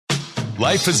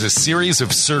Life is a series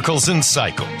of circles and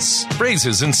cycles,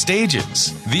 phrases and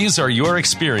stages. These are your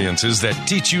experiences that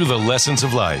teach you the lessons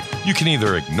of life. You can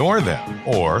either ignore them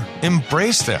or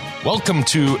embrace them. Welcome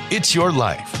to It's Your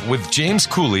Life with James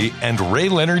Cooley and Ray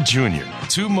Leonard Jr.,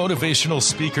 two motivational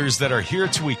speakers that are here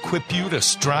to equip you to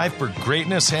strive for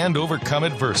greatness and overcome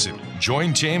adversity.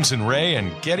 Join James and Ray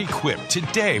and get equipped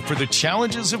today for the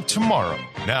challenges of tomorrow.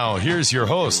 Now, here's your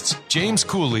hosts, James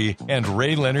Cooley and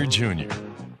Ray Leonard Jr.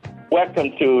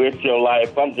 Welcome to It's Your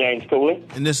Life. I'm James Cooley.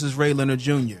 And this is Ray Leonard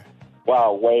Jr.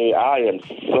 Wow, Ray, I am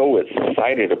so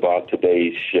excited about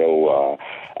today's show.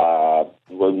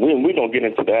 We're going to get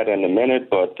into that in a minute,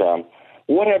 but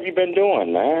what have you been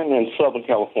doing, man, in Southern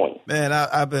California? Man,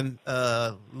 I've been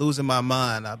losing my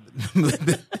mind. I've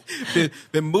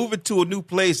been moving to a new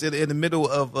place in the middle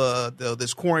of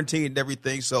this quarantine and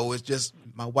everything, so it's just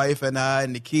my wife and I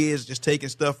and the kids just taking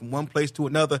stuff from one place to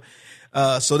another.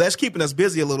 So that's keeping us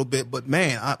busy a little bit. But,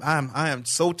 man, I am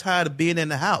so tired of being in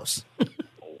the house.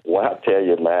 Well, I tell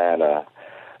you, man,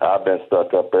 I've been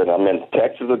stuck up there. I'm in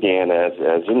Texas again, as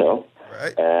you know.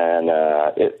 Right. And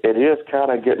it is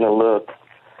kind of getting a little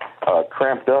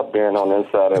cramped up being on the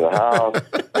inside of the house.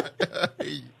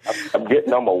 I'm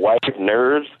getting on my wife's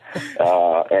nerves.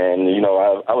 And, you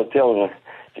know, I was telling her,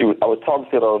 I was talking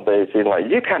to her the other day. She's like,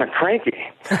 "You're kind of cranky."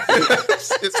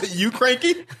 You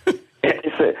cranky? He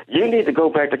said, "You need to go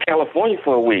back to California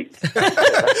for a week."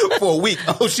 For a week?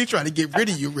 Oh, she's trying to get rid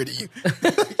of you.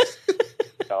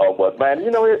 Oh, but man, you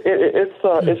know,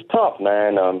 it's tough,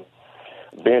 man.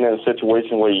 Being in a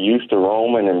situation where you're used to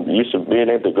roaming and used to being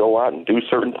able to go out and do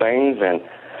certain things,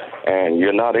 and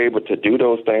you're not able to do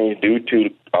those things due to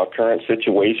our current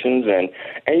situations, and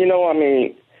you know, I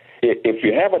mean, if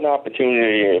you have an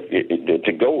opportunity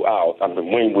to go out, I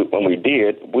mean, when we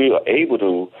did, we were able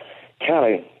to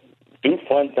kind of do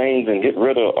fun things and get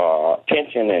rid of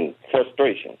tension and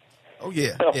frustration. Oh,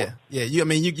 yeah. I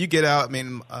mean, you get out. I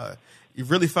mean, you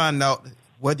really find out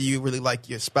whether you really like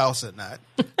your spouse or not.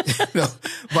 You know,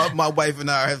 my wife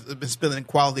and I have been spending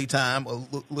quality time, a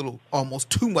little, almost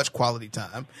too much quality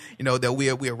time, you know, that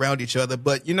we're around each other.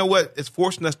 But you know what? It's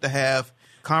forcing us to have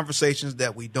conversations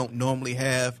that we don't normally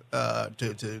have,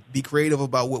 to be creative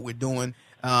about what we're doing.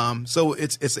 So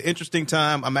it's an interesting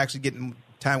time. I'm actually getting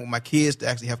time with my kids to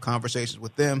actually have conversations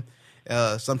with them.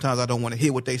 Sometimes I don't want to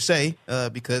hear what they say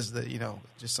because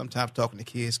just sometimes talking to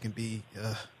kids can be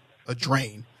a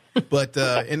drain. But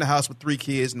in the house with 3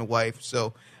 kids and a wife.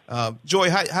 So, Joy,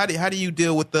 how do you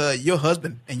deal with your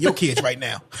husband and your kids right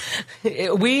now?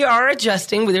 We are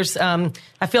adjusting. There's I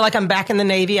feel like I'm back in the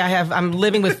Navy. I'm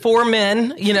living with 4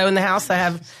 men, in the house. I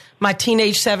have my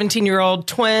teenage 17-year-old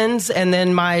twins, and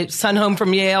then my son home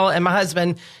from Yale, and my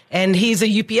husband. And he's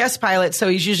a UPS pilot, so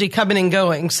he's usually coming and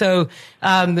going. So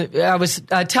I was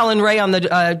telling Ray on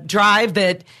the drive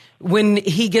that when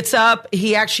he gets up,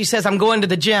 he actually says, "I'm going to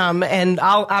the gym," and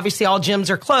obviously all gyms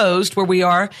are closed where we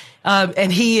are,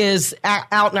 and he is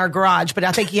out in our garage. But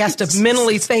I think he has to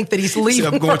mentally think that he's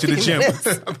leaving. I'm going to the gym.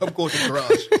 I'm going to the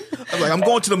garage. I'm like, I'm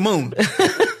going to the moon.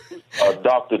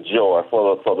 Dr. Joy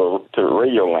to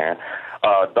Radio Land.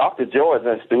 Dr. Joy is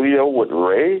in studio with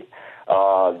Ray.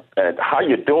 And how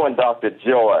you doing, Dr.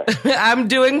 Joy? I'm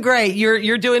doing great.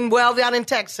 You're doing well down in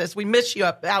Texas. We miss you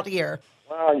out here.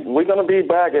 Well, we're going to be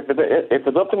back. If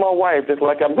it's up to my wife, just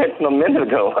like I mentioned a minute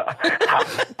ago,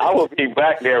 I will be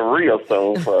back there real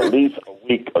soon for at least a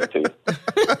week or 2.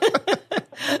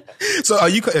 So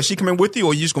is she coming with you,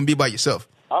 or are you just going to be by yourself?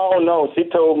 Oh, no. She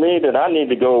told me that I need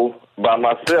to go by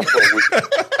myself for a week.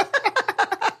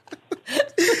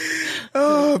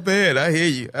 Oh, man, I hear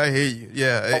you.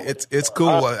 Yeah, it's cool.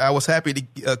 I was happy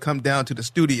to come down to the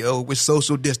studio with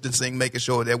social distancing, making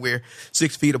sure that we're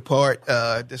 6 feet apart.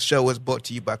 This show is brought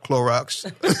to you by Clorox.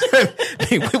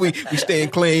 we staying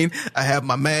clean. I have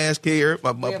my mask here.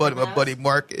 My buddy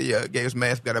Mark gave us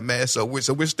mask. Got a mask, so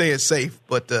we're staying safe.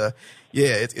 But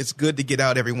it's good to get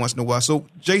out every once in a while. So,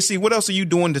 JC, what else are you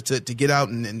doing to get out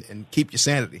and keep your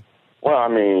sanity? Well, I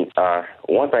mean,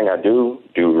 one thing I do,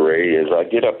 Ray, is I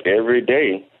get up every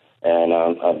day, and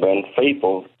I've been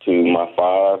faithful to my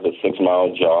 5 to 6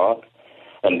 mile jog.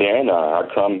 And then I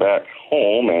come back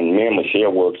home, and me and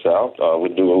Michelle works out. We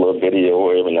do a little video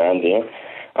every now and then.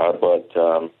 But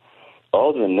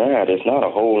other than that, it's not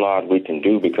a whole lot we can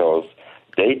do because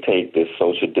they take this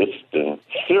social distance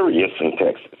serious in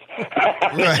Texas.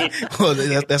 Right. Well,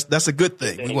 that's a good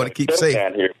thing. We want to keep safe.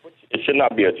 It should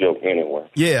not be a joke anyway.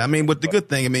 Yeah, I mean, but the good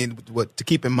thing, what to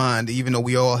keep in mind, even though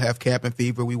we all have cabin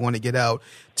fever, we want to get out,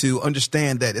 to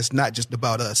understand that it's not just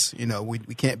about us.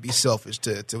 We can't be selfish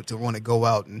to want to go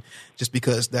out and just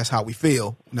because that's how we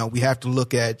feel. We have to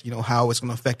look at, how it's going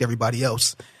to affect everybody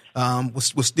else.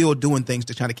 we're still doing things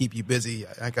to try to keep you busy.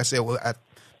 Like I said, I've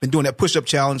been doing that push-up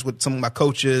challenge with some of my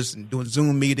coaches and doing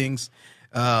Zoom meetings.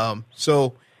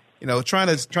 So, trying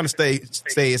to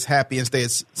stay as happy and stay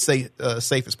as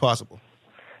safe as possible.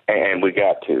 And we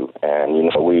got to, and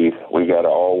we got to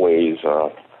always,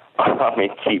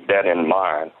 keep that in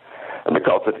mind,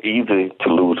 because it's easy to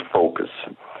lose focus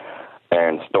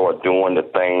and start doing the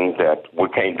things that we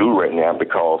can't do right now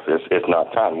because it's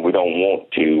not time. We don't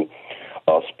want to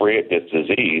spread this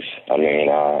disease. I mean,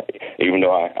 even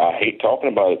though I hate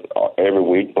talking about it every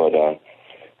week, but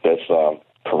this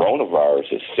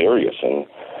coronavirus is serious, and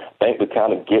I think we're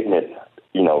kind of getting it,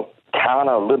 kind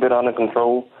of a little bit under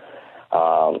control.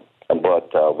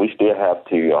 But we still have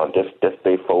to just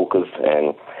stay focused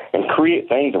and create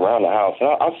things around the house. And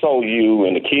I saw you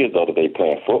and the kids the other day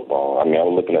playing football. I mean, I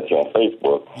was looking at you on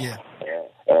Facebook. Yeah.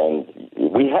 And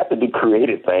we have to do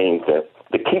creative things to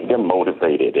keep them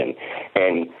motivated and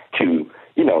to,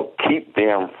 keep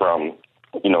them from,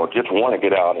 just want to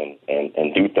get out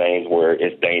and do things where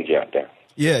it's danger out there.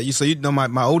 Yeah,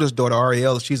 my oldest daughter,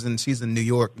 Ariel, she's in New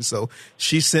York, and so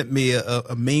she sent me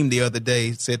a meme the other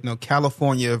day. Said,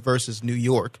 California versus New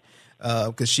York,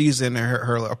 because she's in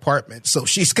her apartment, so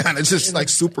she's kind of just like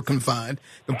super confined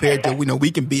compared to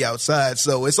we can be outside.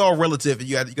 So it's all relative, and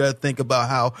you got to think about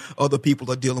how other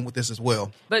people are dealing with this as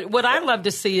well. But what I love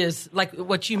to see is like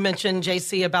what you mentioned,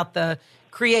 JC, about the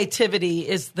creativity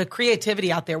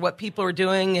out there, what people are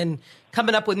doing and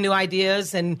coming up with new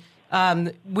ideas. And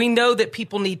we know that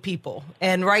people need people.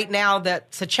 And right now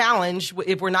that's a challenge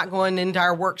if we're not going into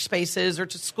our workspaces or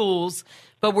to schools,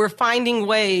 but we're finding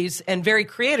ways and very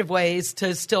creative ways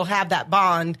to still have that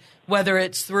bond, whether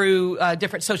it's through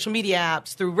different social media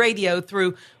apps, through radio,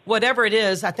 through whatever it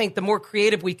is. I think the more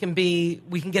creative we can be,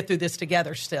 we can get through this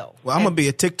together still. Well, I'm going to be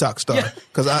a TikTok star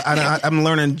because I'm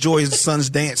learning Joy's son's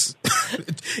dance.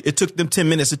 It took them 10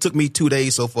 minutes. It took me 2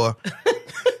 days so far.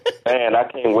 Man, I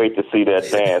can't wait to see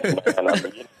that dance,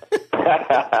 man.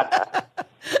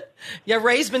 Yeah,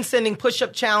 Ray's been sending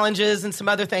push-up challenges and some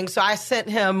other things. So I sent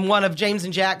him one of James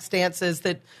and Jack's dances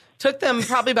that took them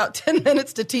probably about 10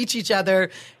 minutes to teach each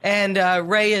other. And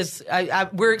Ray is,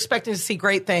 we're expecting to see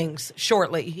great things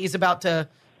shortly. He's about to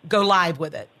go live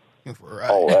with it. Right.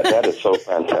 Oh, that is so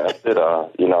fantastic. And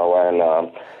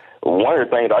one of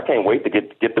the things, I can't wait to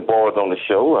get the boys on the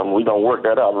show, and we're going to work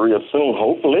that out real soon,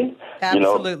 hopefully.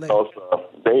 Absolutely. Because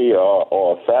they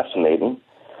are fascinating.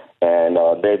 And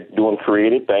they're doing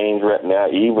creative things right now,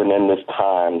 even in these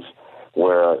times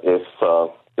where it's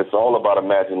all about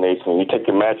imagination. You take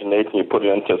your imagination, you put it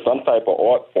into some type of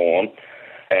art form,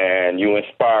 and you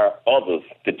inspire others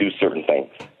to do certain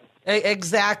things.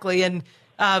 Exactly. And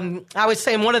I was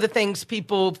saying one of the things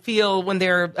people feel when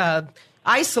they're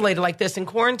isolated like this in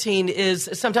quarantine is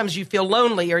sometimes you feel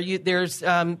lonely or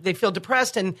they feel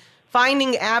depressed, and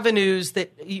finding avenues that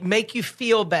make you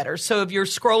feel better. So if you're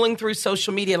scrolling through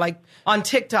social media, like on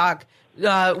TikTok,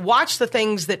 watch the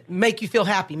things that make you feel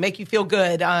happy, make you feel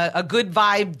good, a good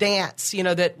vibe dance,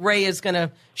 that Ray is going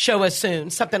to show us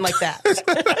soon, something like that.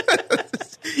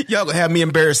 Y'all going to have me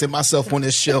embarrassing myself on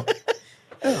this show.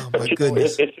 Oh, my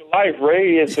goodness. It's your life,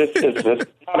 Ray. It's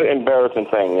not an embarrassing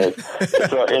thing. It's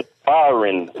an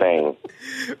inspiring thing.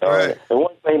 Right. And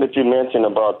one thing that you mentioned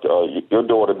about your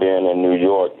daughter being in New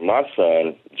York, my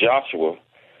son, Joshua,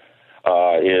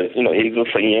 is, he's a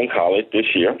senior in college this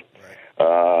year.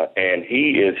 And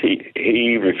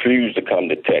he refused to come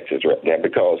to Texas right now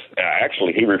because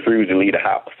actually he refused to leave the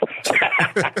house.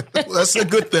 Well, that's a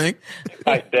good thing.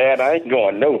 Like, Dad, I ain't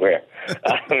going nowhere.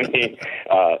 I mean,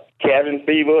 cabin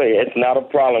fever, it's not a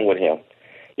problem with him,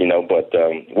 but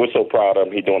we're so proud of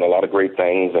him. He's doing a lot of great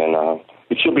things, and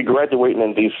he should be graduating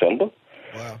in December.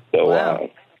 Wow. So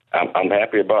I'm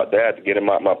happy about that, to get him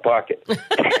out of my pocket.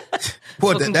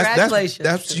 Well, congratulations.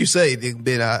 That's what you say.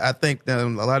 Ben, I think a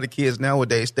lot of kids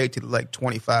nowadays stay to like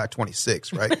 25,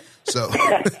 26, right? So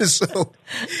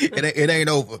it ain't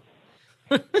over.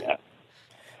 Yeah.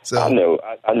 So I know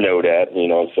that,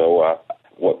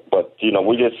 but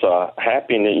we're just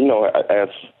happy that, as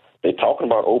they're talking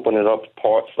about opening up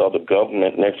parts of the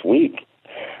government next week.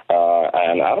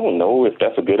 And I don't know if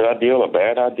that's a good idea or a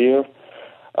bad idea.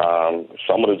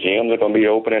 Some of the gyms are going to be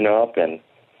opening up, and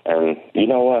you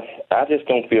know what? I just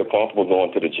don't feel comfortable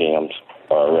going to the gyms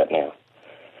right now.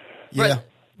 Yeah. But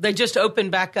they just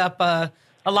opened back up a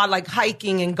lot, like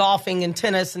hiking and golfing and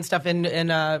tennis and stuff in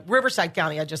Riverside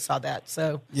County. I just saw that.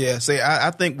 So yeah,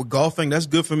 I think with golfing, that's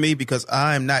good for me because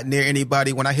I am not near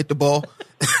anybody when I hit the ball.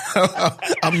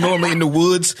 I'm normally in the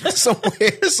woods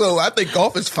somewhere, so I think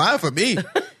golf is fine for me.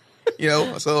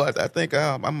 So I think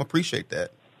I'm appreciate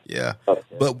that. Yeah.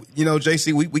 But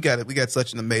JC, we got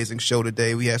such an amazing show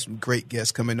today. We have some great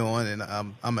guests coming on, and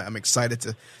I'm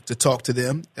excited to talk to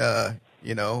them.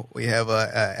 We have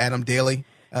Adam Daly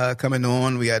coming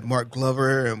on. We got Mark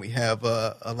Glover, and we have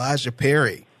Elijah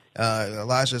Perry.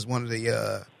 Elijah is one of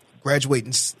the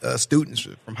graduating students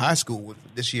from high school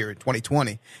this year in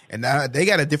 2020, and they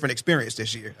got a different experience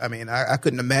this year. I mean, I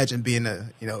couldn't imagine being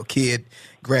a kid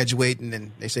graduating,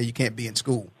 and they say you can't be in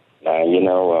school.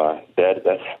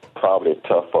 That's probably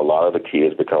tough for a lot of the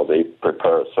kids because they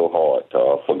prepared so hard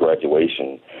for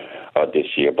graduation this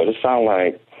year. But it sounds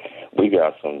like we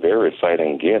got some very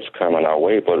exciting guests coming our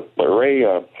way. But Ray,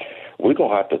 we're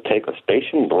going to have to take a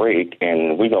station break,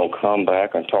 and we're going to come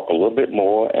back and talk a little bit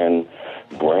more and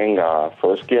bring our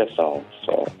first guest on.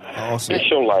 So, awesome. It's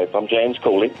Your Life. I'm James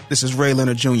Cooley. This is Ray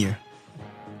Leonard Jr.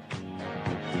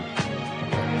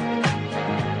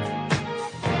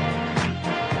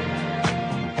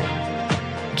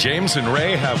 James and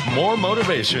Ray have more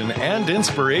motivation and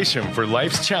inspiration for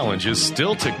life's challenges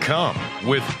still to come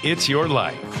with It's Your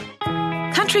Life.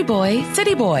 Country Boy,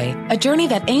 City Boy, a journey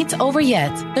that ain't over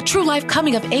yet. The true life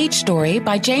coming of age story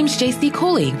by James J.C.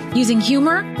 Cooley. Using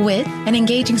humor, wit, and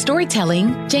engaging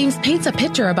storytelling, James paints a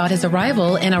picture about his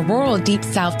arrival in a rural deep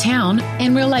south town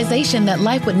and realization that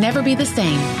life would never be the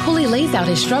same. Cooley lays out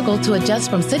his struggle to adjust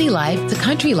from city life to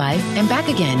country life and back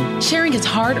again, sharing his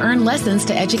hard-earned lessons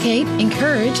to educate,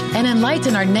 encourage, and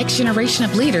enlighten our next generation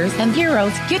of leaders and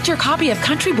heroes. Get your copy of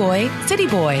Country Boy, City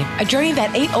Boy, a journey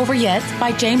that ain't over yet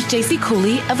by James J.C.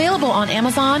 Cooley, available on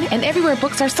Amazon and everywhere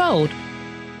books are sold.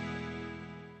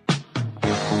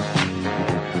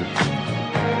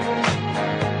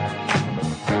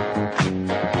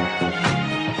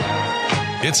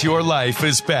 It's Your Life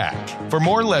is back. For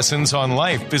more lessons on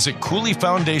life, visit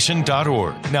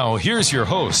CooleyFoundation.org. Now, here's your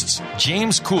hosts,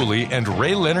 James Cooley and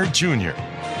Ray Leonard Jr.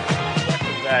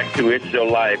 Welcome back to It's Your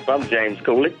Life. I'm James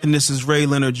Cooley. And this is Ray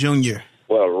Leonard Jr.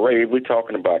 Well, Ray, we're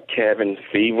talking about cabin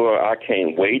fever. I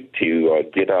can't wait to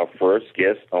get our first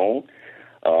guest on.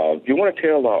 Do you want to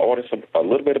tell our audience a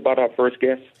little bit about our first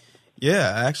guest?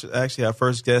 Yeah, actually, our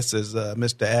first guest is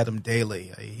Mr. Adam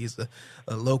Daly. He's a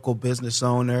local business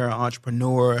owner,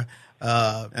 entrepreneur. He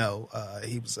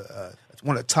was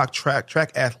one of the top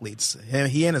track athletes.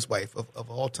 He and his wife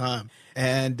of all time.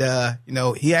 And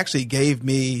he actually gave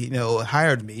me,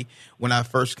 hired me when I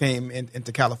first came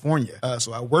into California.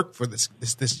 So I worked for this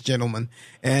gentleman,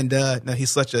 and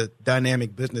he's such a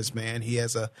dynamic businessman. He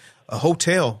has a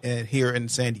hotel here in the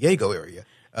San Diego area.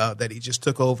 That he just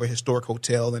took over a historic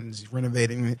hotel and is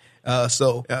renovating.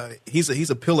 So he's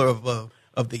a pillar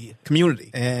of the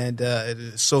community, and it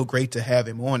is so great to have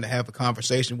him on, to have a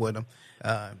conversation with him.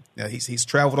 He's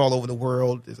traveled all over the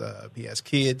world. He has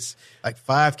kids, like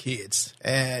 5 kids,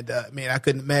 and I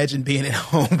couldn't imagine being at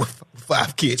home with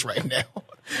 5 kids right now.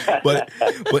 but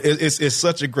it's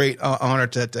such a great honor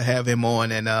to have him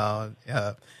on. And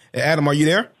Adam, are you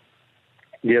there?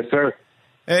 Yes, sir.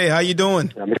 Hey, how you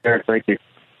doing? I'm here. Thank you.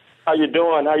 How you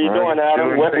doing? Adam?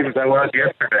 Doing the same as I was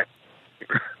yesterday.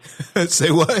 Say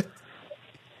what?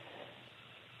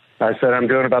 I said I'm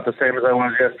doing about the same as I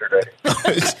was yesterday.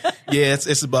 Yeah,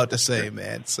 it's about the same,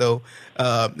 man. So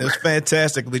it was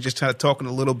fantastic. We just kind of talking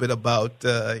a little bit about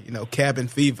cabin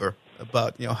fever,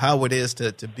 about how it is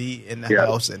to be in the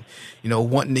house and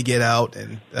wanting to get out,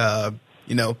 and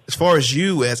as far as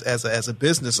you as a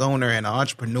business owner and an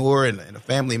entrepreneur and a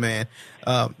family man,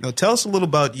 tell us a little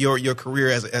about your career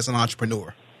as an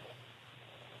entrepreneur.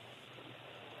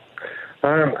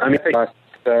 I think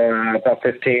about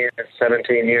 15,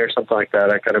 17 years, something like that.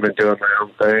 I kind of been doing my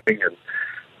own thing, and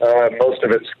most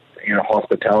of it's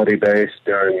hospitality based.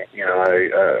 I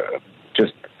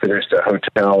just finished a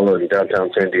hotel in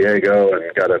downtown San Diego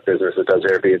and got a business that does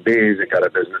Airbnbs and got a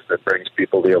business that brings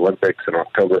people to the Olympics and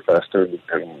Oktoberfest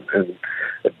and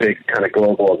big kind of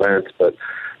global events. But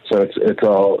so it's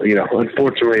all,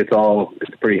 unfortunately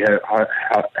it's pretty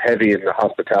heavy in the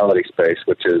hospitality space,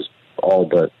 which is all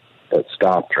but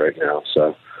stopped right now.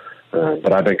 So,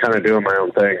 but I've been kind of doing my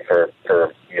own thing for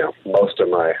most of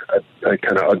my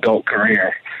kind of adult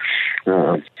career.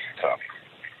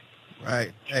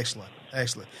 Right. Excellent.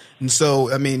 And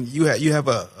so, you have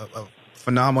a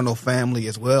phenomenal family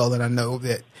as well. And I know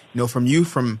that,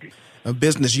 from a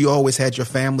business, you always had your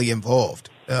family involved.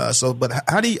 But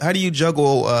how do you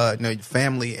juggle,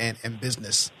 family and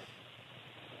business?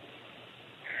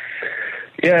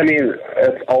 Yeah,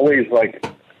 it's always like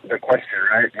the question,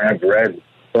 right? I've read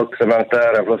books about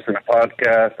that. I've listened to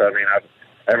podcasts.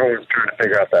 Everyone's trying to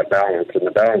figure out that balance, and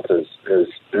the balance is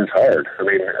hard.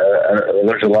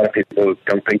 There's a lot of people who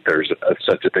don't think there's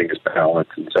such a thing as balance,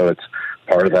 and so it's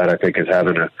part of that. I think is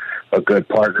having a good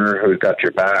partner who's got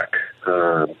your back,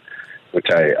 which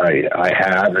I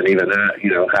have, and even that,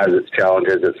 has its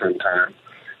challenges at some time.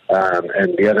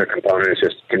 And the other component is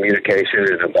just communication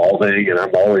and evolving, and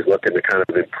I'm always looking to kind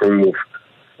of improve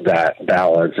that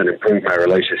balance and improve my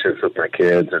relationships with my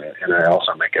kids, and I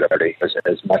also make it a priority.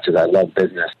 As much as I love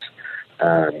business,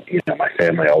 my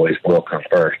family always will come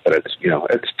first, but it's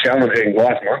challenging.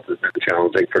 Last month has been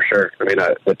challenging for sure. I mean,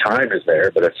 the time is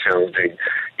there, but it's challenging,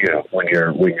 when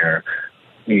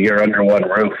you're under one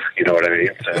roof, you know what I mean?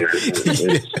 So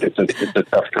it's a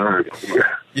tough time.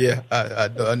 Yeah,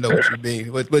 I know what you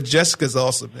mean. But Jessica's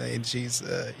awesome, man. She's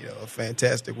a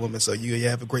fantastic woman. So you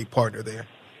have a great partner there.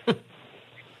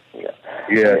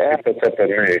 Yeah, she puts up with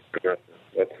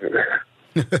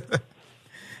me.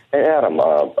 Hey, Adam,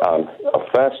 a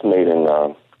fascinating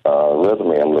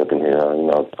resume I'm looking here.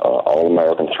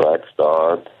 All-American track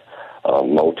star,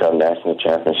 multinational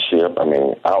championship. I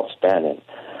mean, outstanding.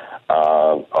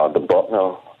 The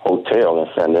Buckner Hotel in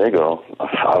San Diego,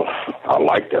 I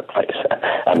like that place.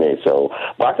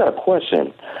 But I got a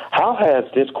question. How has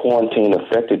this quarantine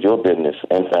affected your business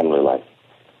and family life?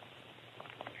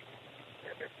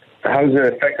 How's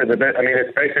it affected the business? I mean,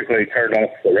 it's basically turned off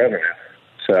the revenue.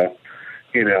 So,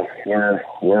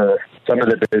 we're some of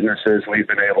the businesses we've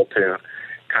been able to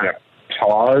kind of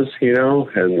pause, and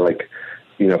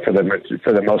for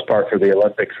the most part, for the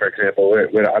Olympics, for example,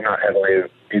 I'm not heavily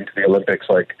into the Olympics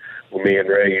like when me and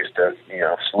Ray used to,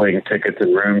 sling tickets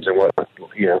and rooms and whatnot,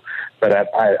 but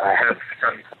I have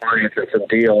some clients and some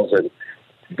deals, and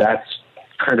that's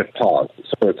kind of paused.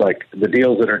 So it's like the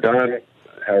deals that are done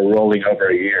are rolling over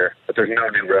a year, but there's no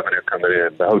new revenue coming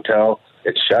in. The hotel,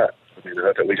 it's shut. I mean,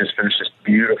 we just finished this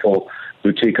beautiful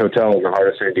boutique hotel in the heart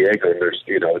of San Diego, and there's,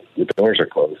 the doors are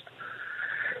closed.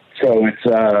 So it's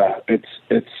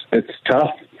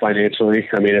tough financially.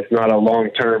 I mean, it's not a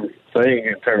long-term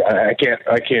thing. I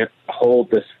can't hold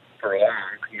this for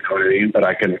long, you know what I mean? But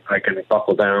I can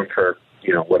buckle down for,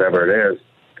 whatever it is,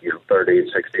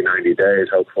 30, 60, 90 days,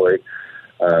 hopefully.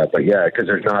 But yeah, because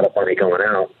there's not a money going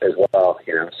out as well,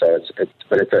 So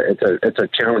it's a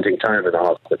challenging time in the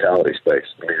hospitality space.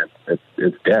 I mean,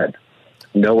 it's dead.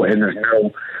 There's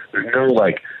no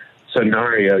like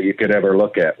scenario you could ever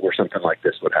look at where something like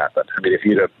this would happen. I mean, if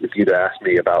you'd asked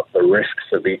me about the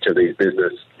risks of each of these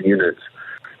business units,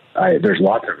 there's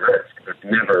lots of risk. But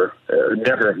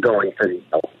never going from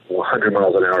 100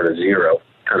 miles an hour to zero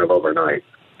kind of overnight.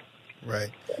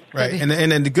 Right.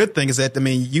 And the good thing is that, I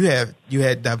mean, you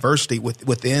had diversity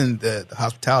within the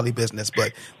hospitality business,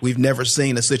 but we've never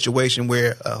seen a situation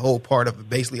where a whole part of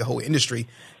basically a whole industry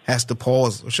has to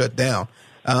pause or shut down.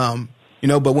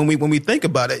 But when we think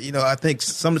about it, I think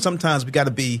sometimes we got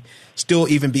to be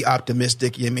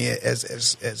optimistic. I mean,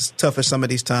 as tough as some of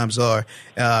these times are,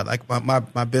 like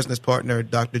my business partner,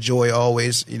 Dr. Joy,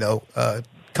 always,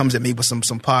 comes at me with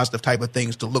some positive type of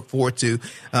things to look forward to.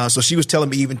 So she was telling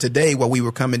me even today while we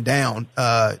were coming down,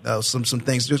 some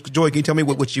things. Joy, can you tell me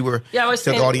what you were telling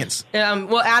the audience?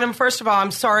 Well, Adam, first of all,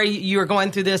 I'm sorry you were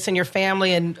going through this and your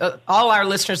family and all our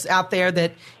listeners out there,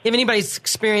 that if anybody's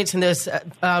experiencing this,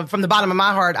 from the bottom of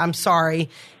my heart, I'm sorry.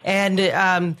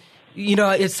 And,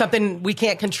 it's something we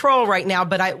can't control right now.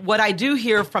 But what I do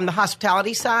hear from the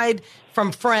hospitality side,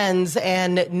 from friends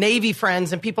and Navy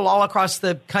friends and people all across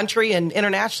the country and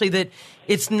internationally, that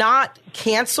it's not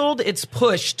canceled, it's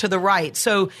pushed to the right.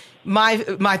 So my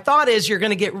thought is you're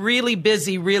going to get really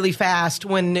busy really fast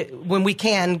when we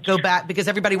can go back, because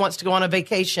everybody wants to go on a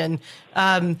vacation.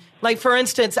 Like, for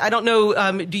instance, I don't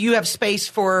know, do you have space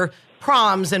for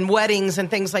proms and weddings and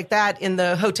things like that in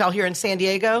the hotel here in San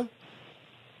Diego?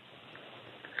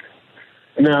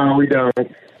 No, we don't.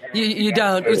 You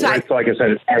don't. It's like I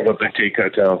said, it's part of a boutique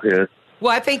hotel here.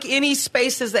 Well, I think any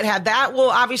spaces that have that will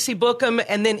obviously book them,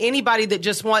 and then anybody that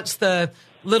just wants the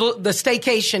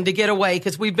staycation to get away,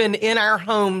 because we've been in our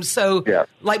homes. So,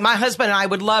 like my husband and I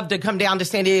would love to come down to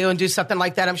San Diego and do something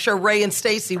like that. I'm sure Ray and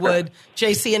Stacy would.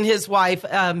 JC and his wife.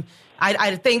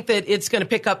 I think that it's going to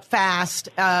pick up fast.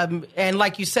 And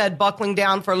like you said, buckling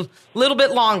down for a little bit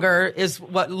longer is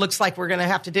what looks like we're going to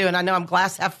have to do. And I know I'm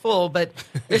glass half full, but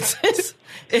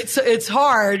it's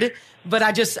hard. But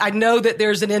I know that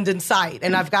there's an end in sight,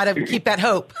 and I've got to keep that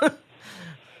hope.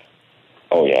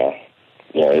 Oh, yeah.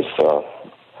 Yeah, it's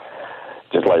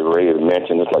just like Ray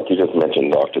mentioned, it's like you just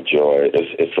mentioned, Dr. Joy.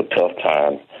 It's a tough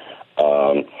time.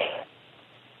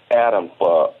 Adam,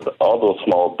 for all those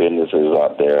small businesses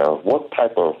out there, what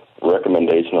type of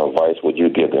recommendation or advice would you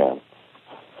give them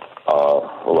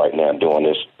right now during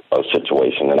this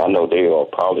situation? And I know they are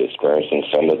probably experiencing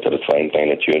similar to the same thing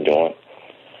that you're doing.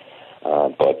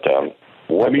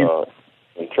 What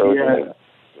encouragement?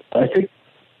 Yeah, I think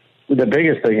the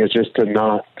biggest thing is just to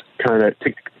not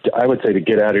I would say to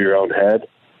get out of your own head,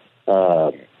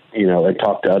 and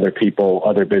talk to other people,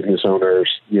 other business owners,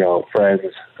 friends,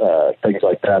 things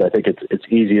like that. I think it's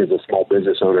easy as a small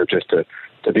business owner just to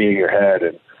be in your head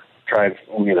and try and,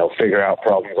 figure out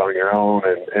problems on your own.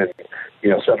 And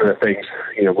some of the things,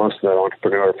 most of the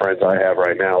entrepreneur friends I have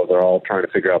right now, they're all trying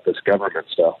to figure out this government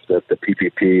stuff, the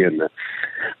PPP and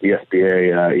the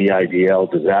SBA,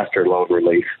 EIDL disaster loan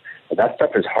relief. And that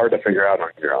stuff is hard to figure out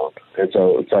on your own. And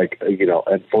so it's like,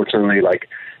 unfortunately, like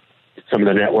some of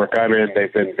the network I'm in,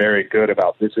 they've been very good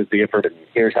about this is the information.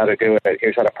 Here's how to do it.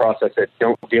 Here's how to process it.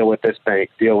 Don't deal with this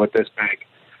bank. Deal with this bank.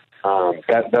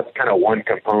 That's kind of one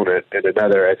component. And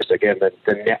another is, again, the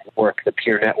network, the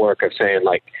peer network of saying,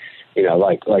 like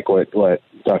what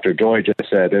Dr. Joy just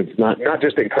said, it's not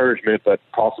just encouragement, but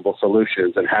possible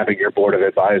solutions, and having your board of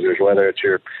advisors, whether it's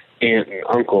your aunt and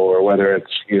uncle or whether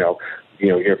it's,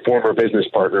 your former business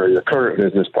partner or your current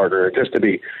business partner, just to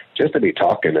be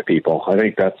talking to people. I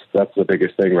think that's the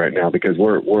biggest thing right now, because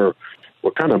we're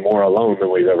kind of more alone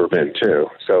than we've ever been too.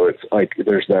 So it's like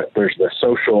there's the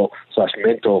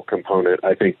social/mental component,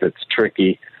 I think, that's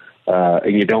tricky,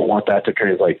 and you don't want that to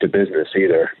translate to business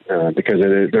either, because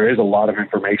there is a lot of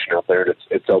information out there, and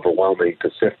it's overwhelming to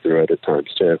sift through it at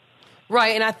times too.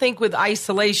 Right, and I think with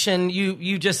isolation,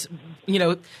 you just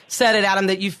said it, Adam,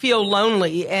 that you feel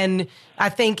lonely, and I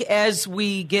think as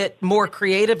we get more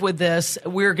creative with this,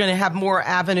 we're going to have more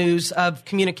avenues of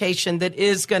communication that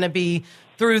is going to be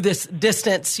through this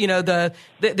distance. There's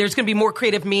going to be more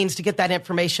creative means to get that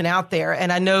information out there,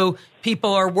 and I know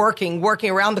people are working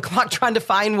around the clock trying to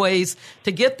find ways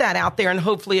to get that out there, and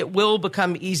hopefully it will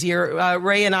become easier.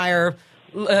 Ray and I are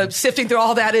sifting through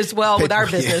all that as well with our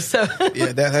business. Yeah.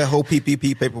 So that whole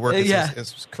PPP paperwork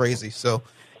is crazy. So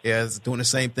it's doing the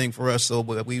same thing for us. So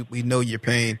we know your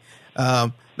pain.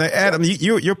 Now, Adam,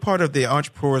 you're part of the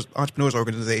entrepreneurs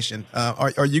organization.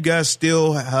 Are you guys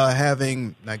still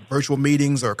having like virtual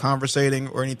meetings or conversating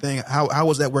or anything? How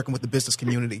was that working with the business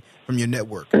community from your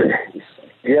network?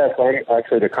 Yes, I'm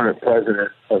actually the current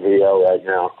president of EL right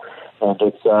now, and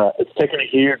it's taken a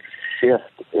huge shift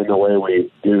in the way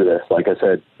we do this. Like I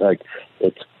said,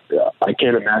 I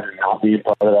can't imagine not being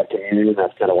part of that community, and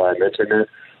that's kind of why I mentioned it.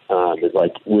 It's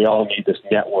like we all need this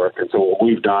network, and so what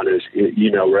we've done is,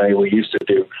 Ray, we used to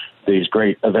do these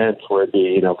great events where it'd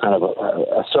be, kind of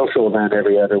a social event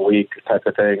every other week type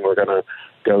of thing. We're going to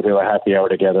go do a happy hour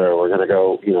together, or we're going to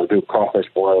go, do crawfish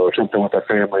boil or something with our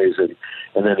families, and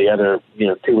then the other,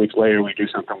 2 weeks later we do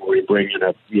something where we bring in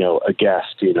a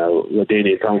guest,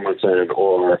 LaDainian Tomlinson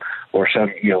or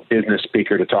some, business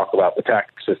speaker to talk about the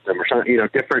tax system or something,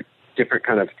 different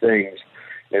kind of things.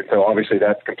 And so obviously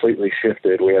that's completely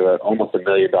shifted. We have almost $1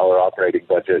 million operating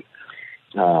budget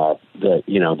that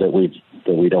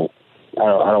we don't.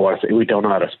 I don't want to say we don't know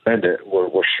how to spend it.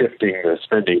 We're shifting the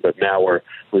spending, but now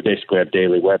we basically have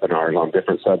daily webinars on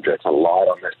different subjects. A lot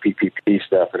on this PPP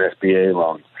stuff and SBA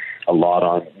loans. A lot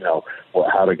on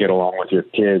how to get along with your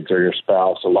kids or your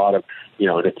spouse. A lot of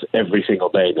and it's every single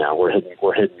day now. We're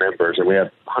hidden members, and we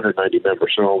have 190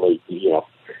 members, so only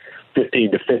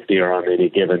 15 to 50 are on any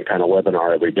given kind of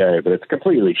webinar every day, but it's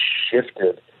completely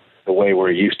shifted the way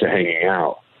we're used to hanging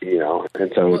out,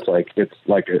 and so it's like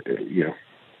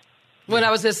When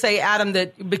I was going to say, Adam,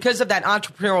 that because of that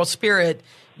entrepreneurial spirit,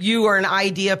 you are an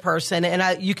idea person,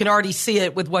 and you can already see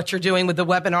it with what you're doing with the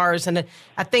webinars. And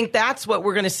I think that's what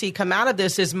we're going to see come out of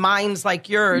this is minds like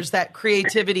yours, that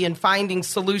creativity and finding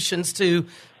solutions to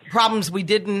problems we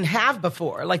didn't have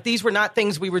before. Like these were not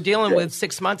things we were dealing with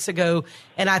 6 months ago.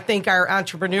 And I think our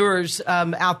entrepreneurs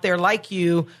out there like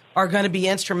you are going to be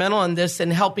instrumental in this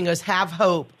and helping us have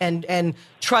hope and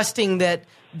trusting that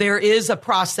there is a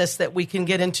process that we can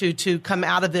get into to come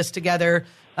out of this together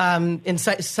in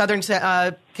Southern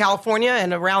California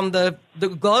and around the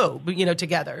globe,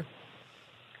 together.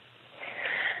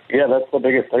 Yeah, that's the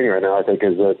biggest thing right now, I think,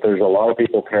 is that there's a lot of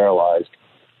people paralyzed.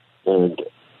 And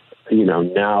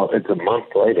now it's a month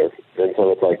later, and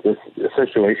so it's like the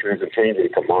situation isn't changing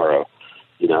tomorrow.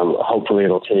 Hopefully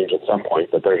it'll change at some point,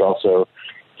 but there's also,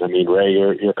 Ray,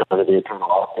 you're kind of the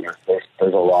eternal optimist.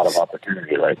 There's a lot of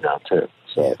opportunity right now too.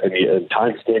 So, and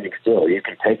time standing still, you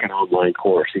can take an online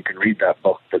course, you can read that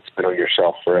book that's been on your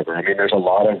shelf forever. There's a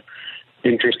lot of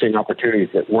interesting opportunities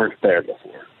that weren't there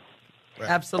before. Right.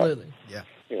 Absolutely. Yeah.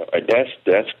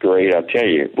 That's great. I tell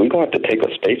you, we're going to have to take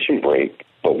a station break,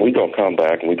 but we're going to come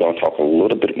back and we're going to talk a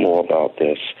little bit more about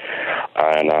this.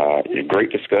 And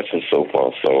great discussion so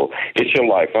far. So it's your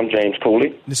life. I'm James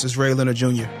Cooley. This is Ray Leonard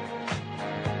Jr.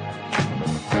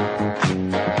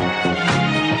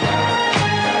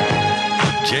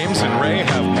 James and Ray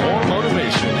have more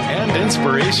motivation and inspiration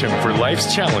inspiration for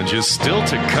life's challenges still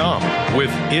to come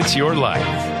with It's Your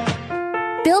Life.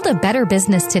 Build a better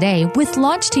business today with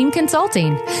Launch Team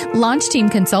Consulting. Launch Team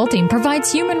Consulting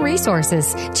provides human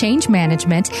resources, change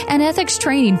management, and ethics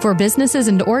training for businesses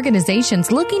and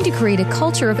organizations looking to create a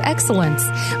culture of excellence.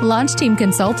 Launch Team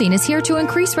Consulting is here to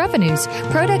increase revenues,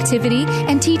 productivity,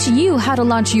 and teach you how to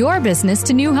launch your business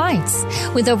to new heights.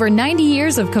 With over 90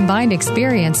 years of combined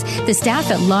experience, the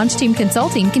staff at Launch Team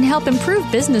Consulting can help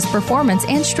improve business performance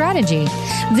and strategy.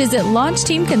 Visit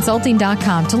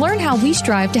LaunchTeamConsulting.com to learn how we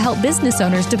strive to help business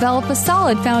owners develop a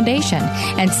solid foundation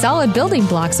and solid building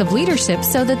blocks of leadership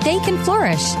so that they can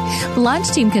flourish. Launch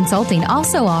Team Consulting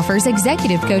also offers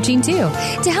executive coaching too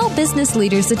to help business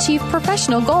leaders achieve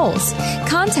professional goals.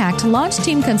 Contact Launch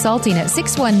Team Consulting at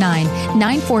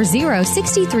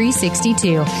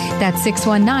 619-940-6362. That's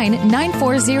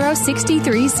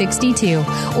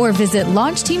 619-940-6362. Or visit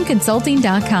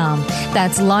LaunchTeamConsulting.com.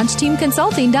 That's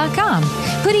LaunchTeamConsulting.com.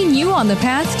 Putting you on the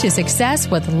path to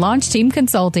success with Launch Team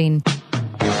Consulting.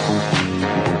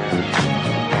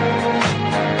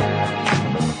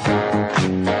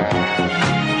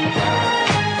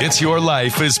 It's Your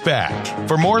Life is back.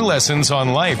 For more lessons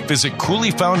on life, visit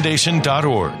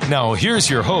CooleyFoundation.org. Now, here's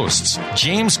your hosts,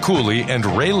 James Cooley and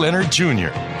Ray Leonard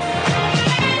Jr.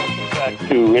 Back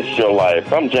to It's Your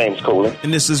Life. I'm James Cooley.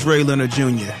 And this is Ray Leonard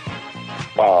Jr.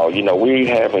 We're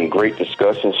having great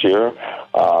discussions here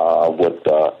with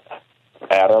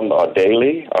Adam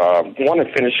Daly. I want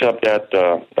to finish up that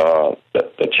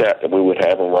the chat that we were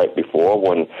having right before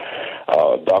when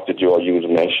Dr. George was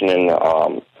mentioning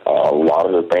a lot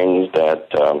of the things that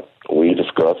we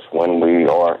discuss when we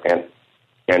are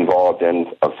involved in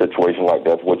a situation like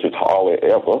that, which is hardly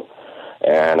ever.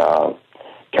 And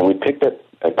can we pick that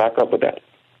back up with that?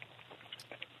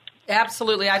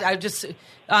 Absolutely. I just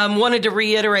wanted to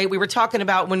reiterate, we were talking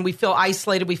about when we feel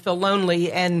isolated, we feel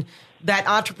lonely, and that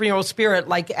entrepreneurial spirit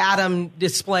like Adam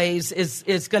displays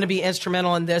is going to be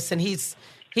instrumental in this. And he's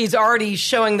already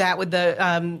showing that with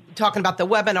the talking about the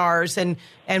webinars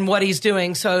and what he's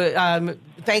doing. So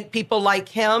thank people like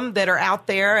him that are out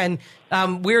there, and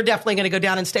we're definitely going to go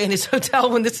down and stay in his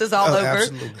hotel when this is all over.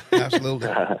 Absolutely.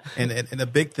 And the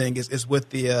big thing is with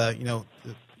the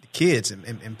the kids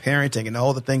and parenting and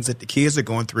all the things that the kids are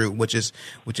going through, which is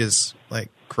like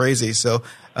crazy. So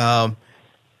how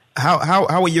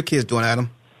are your kids doing,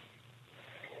 Adam?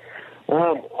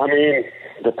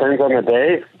 Depends on the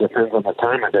day, depends on the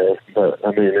time of day. But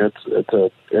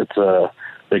the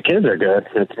kids are good.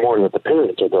 It's more that the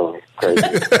parents are going crazy.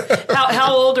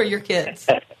 How old are your kids?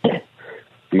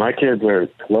 My kids are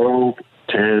 12,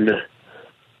 10,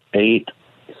 8,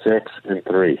 6, and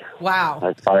 3. Wow. I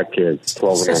have 5 kids,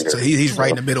 12 and under. So he's right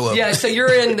in the middle of it. Yeah, so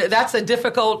you're that's a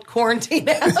difficult quarantine.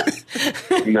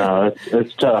 No,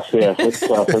 it's tough. Yeah, it's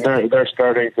tough. And they're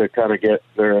starting to kind of get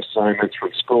their assignments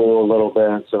from school a little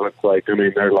bit. So it's like,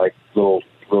 they're like little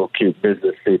cute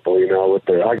business people, with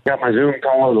their, I got my Zoom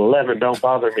call at 11, don't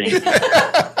bother me.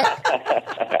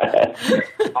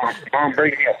 Mom,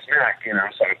 bring me a snack,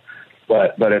 so.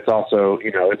 But it's also,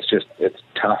 it's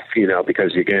tough,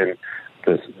 because again,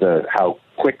 how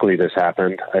quickly this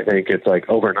happened. I think it's like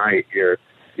overnight you're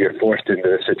forced into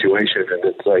this situation, and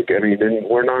it's like, and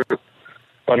we're not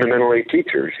fundamentally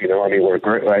teachers, we're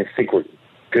great. I think we're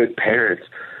good parents,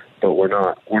 but we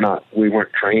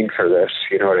weren't trained for this,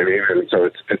 you know what I mean? And so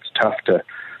it's tough to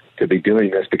be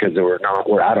doing this because we're not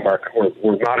in our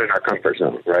comfort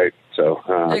zone, right? So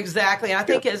exactly. I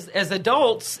think as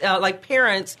adults, like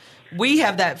parents, we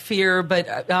have that fear,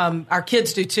 but our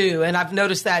kids do too. And I've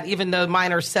noticed that even though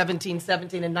mine are 17,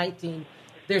 and 19,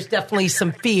 there's definitely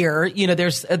some fear,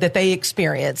 that they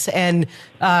experience. And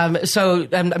so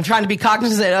I'm trying to be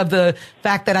cognizant of the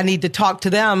fact that I need to talk to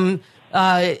them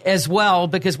as well,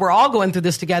 because we're all going through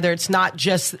this together. It's not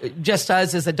just us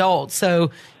as adults.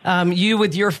 So you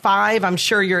with your 5, I'm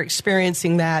sure you're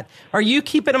experiencing that. Are you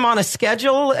keeping them on a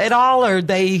schedule at all, or are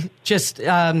they just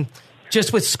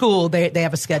with school, they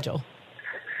have a schedule?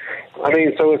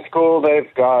 So with school,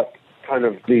 they've got kind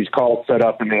of these calls set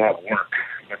up and they have work.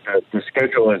 But the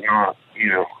schedule is not,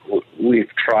 we've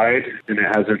tried and it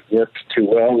hasn't worked too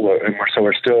well. And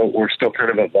we're still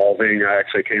kind of evolving. I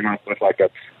actually came up with like a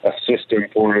system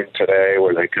for them today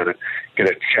where they kind of get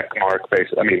a check mark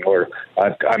based. I'm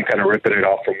kind of ripping it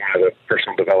off from one of the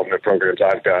personal development programs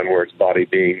I've done where it's body,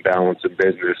 being, balance, and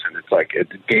business. And it's like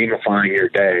it's gamifying your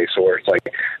day. So where it's like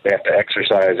they have to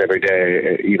exercise every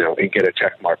day, and get a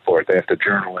check mark for it. They have to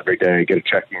journal every day and get a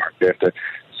check mark. They have to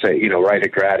say, write a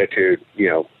gratitude,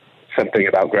 something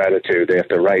about gratitude. They have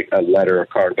to write a letter or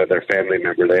card to their family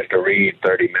member. They have to read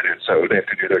 30 minutes. So they have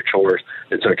to do their chores.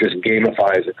 And so it just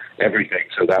gamifies everything.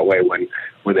 So that way when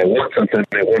they want something,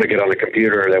 they want to get on the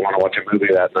computer, or they want to watch a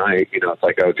movie that night, it's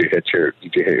like, oh, did you hit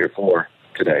your 4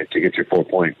 today? Did you get your 4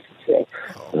 points? So,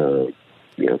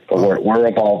 but we're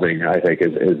evolving, I think,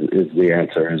 is the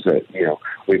answer. Is that,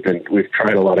 we've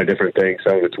tried a lot of different things.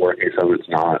 Some of it's working, some of it's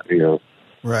not,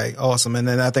 Right. Awesome. And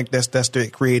then I think that's the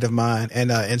creative mind.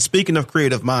 And speaking of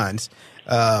creative minds,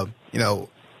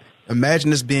 imagine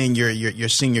this being your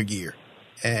senior year,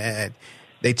 and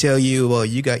they tell you, well,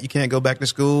 you can't go back to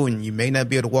school, and you may not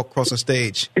be able to walk across the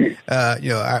stage.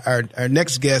 Our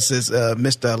next guest is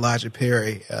Mr. Elijah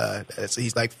Perry.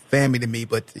 He's like family to me,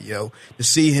 but to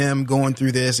see him going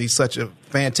through this, he's such a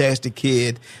fantastic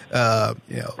kid. At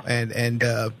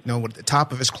the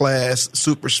top of his class,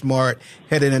 super smart,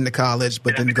 headed into college,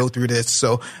 but then go through this.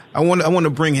 So I want to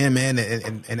bring him in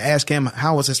and ask him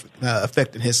how is this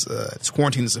affecting his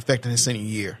quarantine is affecting his senior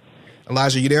year.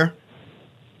 Elijah, you there?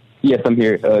 Yes, I'm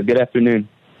here. Good afternoon.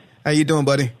 How you doing,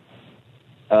 buddy?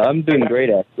 I'm doing great,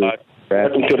 actually.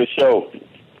 Welcome to the show.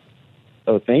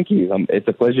 Oh, thank you. It's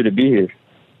a pleasure to be here.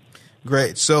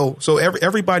 Great. So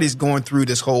everybody's going through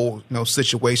this whole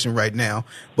situation right now,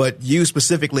 but you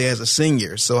specifically as a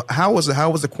senior. So how was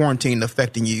the quarantine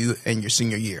affecting you in your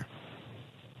senior year?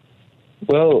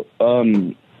 Well,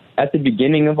 at the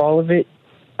beginning of all of it,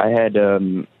 I had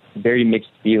very mixed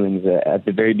feelings. At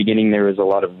the very beginning, there was a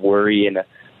lot of worry and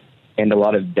a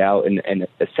lot of doubt and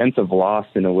a sense of loss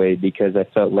in a way, because I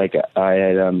felt like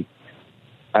I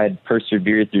had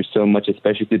persevered through so much,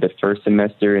 especially through the first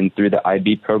semester and through the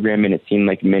IB program, and it seemed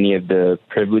like many of the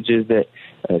privileges that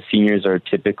seniors are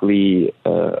typically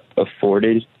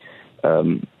afforded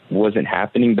wasn't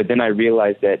happening. But then I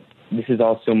realized that this is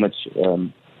all so much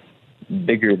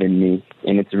bigger than me,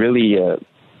 and it's really a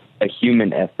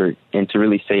human effort and to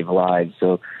really save lives.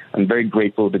 So I'm very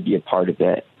grateful to be a part of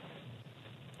that.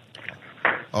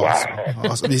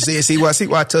 Awesome. You see why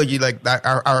I tell you, like,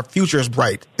 our future is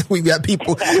bright. We've got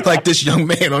people like this young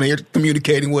man on here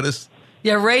communicating with us.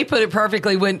 Yeah, Ray put it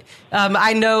perfectly. When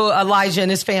I know Elijah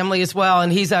and his family as well,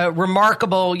 and he's a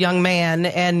remarkable young man.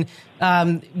 And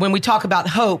when we talk about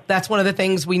hope, that's one of the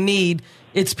things we need.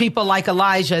 It's people like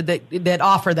Elijah that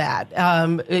offer that.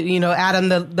 Adam,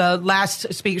 the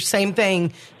last speaker, same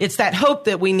thing. It's that hope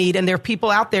that we need, and there are people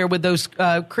out there with those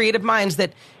creative minds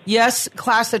that, yes,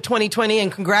 class of 2020,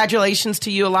 and congratulations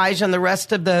to you, Elijah, and the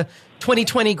rest of the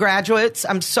 2020 graduates.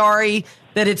 I'm sorry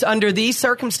that it's under these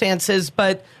circumstances,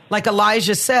 but like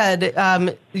Elijah said,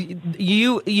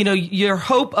 your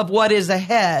hope of what is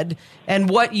ahead and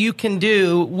what you can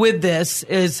do with this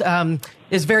is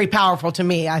very powerful to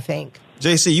me, I think.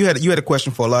 JC, you had a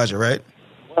question for Elijah, right?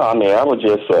 Well, I mean, I was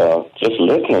just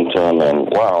listening to him, and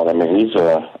wow, I mean, he's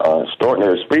an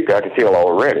extraordinary speaker. I can tell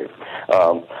already.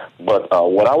 But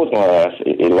what I was going to ask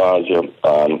Elijah,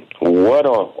 what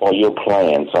are your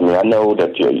plans? I mean, I know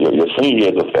that your senior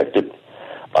year is affected,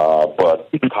 but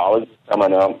college is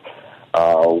coming up.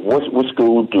 What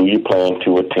school do you plan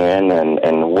to attend,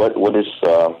 and what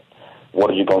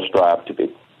are you going to strive to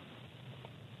be?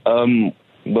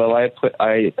 Well, I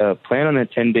plan on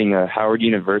attending Howard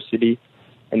University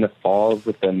in the fall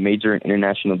with a major in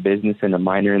international business and a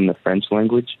minor in the French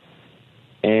language.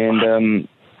 And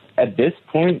at this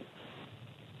point,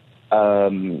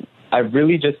 I've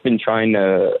really just been trying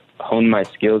to hone my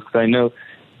skills, because I know,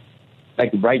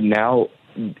 like, right now,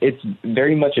 it's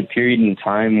very much a period in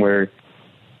time where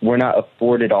we're not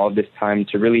afforded all this time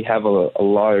to really have a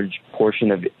large portion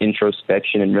of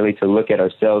introspection and really to look at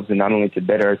ourselves, and not only to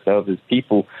better ourselves as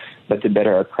people, but to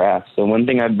better our craft. So one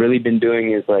thing I've really been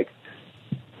doing is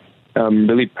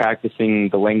really practicing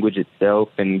the language itself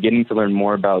and getting to learn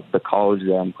more about the college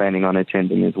that I'm planning on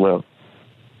attending as well.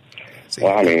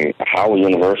 Well, I mean, Howard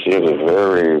University is a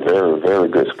very, very, very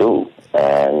good school,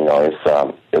 and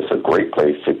it's a great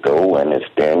place to go and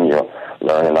extend your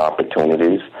learning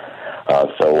opportunities.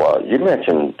 So you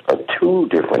mentioned 2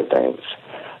 different things.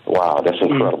 Wow, that's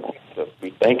incredible to be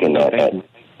thinking that at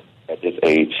this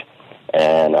age.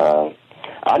 And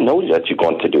I know that you're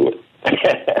going to do it.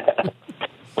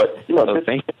 But,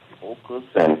 focus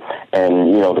and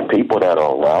the people that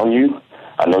are around you.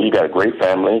 I know you got a great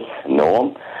family, know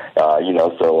them.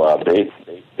 So they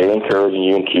encouraging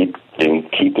you and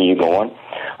keeping you going.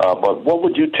 But what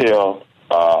would you tell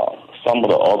some of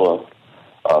the other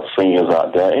seniors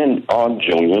out there and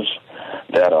juniors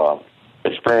that are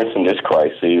experiencing this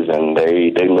crisis and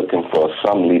they looking for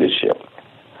some leadership?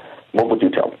 What would you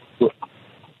tell them?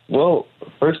 Well,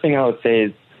 first thing I would say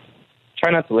is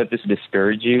try not to let this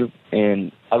discourage you.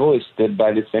 And I've always stood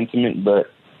by this sentiment,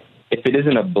 but if it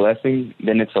isn't a blessing,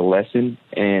 then it's a lesson.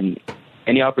 And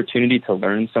any opportunity to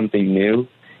learn something new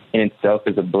in itself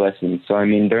is a blessing. So, I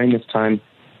mean, during this time,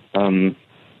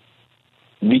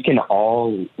 we can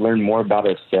all learn more about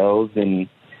ourselves and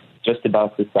just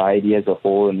about society as a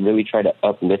whole and really try to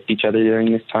uplift each other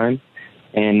during this time.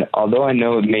 And although I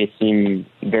know it may seem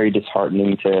very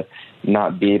disheartening to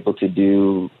not be able to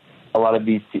do a lot of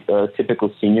these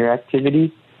typical senior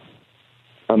activities,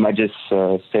 I just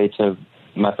say to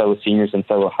my fellow seniors and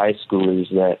fellow high schoolers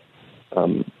that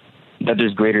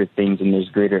there's greater things and there's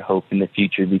greater hope in the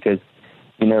future, because,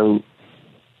 you know,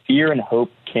 fear and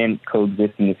hope can't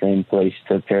coexist in the same place,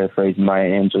 to paraphrase Maya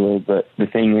Angelou. But the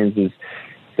thing is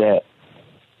that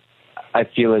I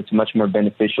feel it's much more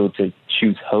beneficial to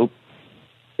choose hope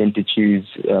than to choose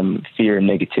fear and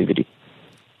negativity.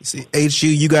 See, HU,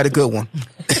 you got a good one.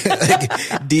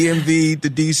 DMV, the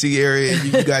DC area,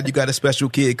 you got a special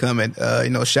kid coming.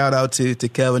 Shout out to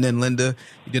Kevin and Linda.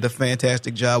 You did a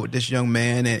fantastic job with this young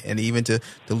man, and even to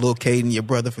little Caden, your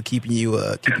brother, for keeping you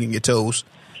on your toes.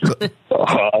 So,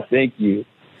 thank you.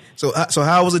 So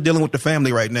how was it dealing with the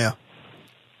family right now?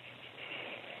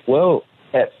 Well,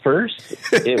 at first,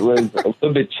 it was a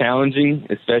little bit challenging,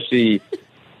 especially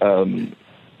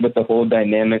with the whole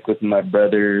dynamic with my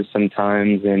brother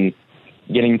sometimes, and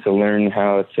getting to learn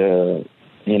how to,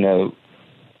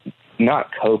 not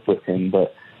cope with him,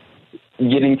 but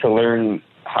getting to learn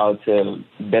how to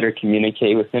better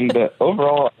communicate with him. But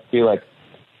overall, I feel like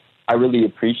I really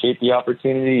appreciate the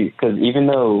opportunity, because even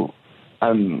though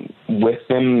I'm with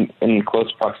them in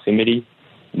close proximity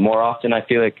more often, I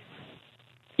feel like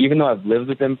even though I've lived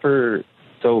with them for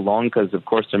so long, because of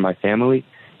course they're my family,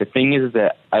 the thing is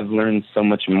that I've learned so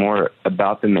much more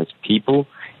about them as people,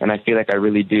 and I feel like I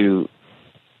really do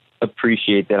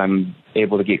appreciate that I'm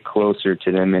able to get closer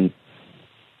to them in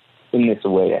this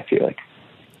way, I feel like.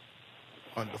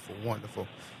 Wonderful.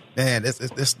 Man, this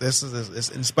is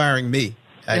inspiring me.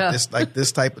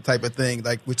 This type of thing.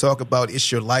 Like we talk about,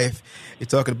 it's your life. You're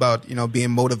talking about, being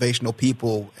motivational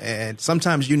people, and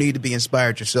sometimes you need to be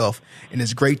inspired yourself. And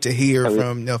it's great to hear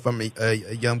from a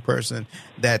young person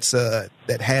that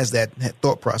has that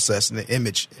thought process and the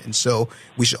image. And so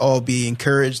we should all be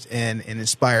encouraged and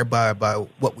inspired by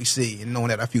what we see, and knowing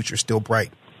that our future is still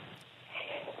bright.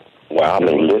 Well, I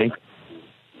mean, listen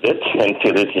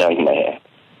to this young man,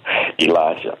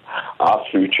 Elijah. Our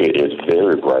future is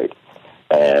very bright.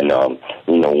 And,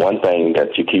 one thing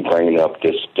that you keep bringing up,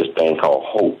 this thing called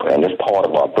hope, and it's part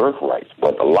of our birthrights.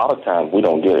 But a lot of times we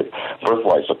don't get it.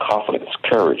 Birthrights are confidence,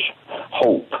 courage,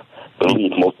 hope,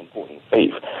 belief, most important,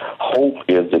 faith. Hope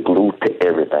is the glue to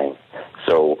everything.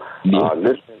 So,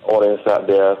 listening audience out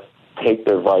there, take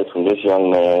the advice from this young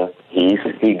man.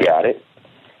 He got it.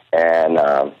 And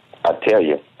I tell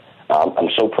you, I'm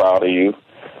so proud of you,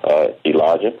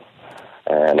 Elijah.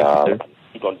 And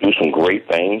you're going to do some great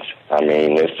things. I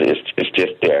mean, it's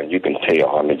just there. You can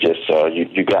tell. I mean, just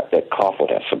you got that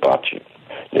confidence about you.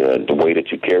 The way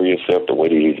that you carry yourself, the way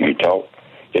that you talk,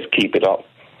 just keep it up.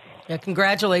 Yeah,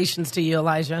 congratulations to you,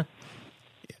 Elijah.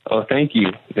 Oh, thank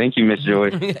you. Thank you, Miss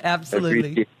Joy.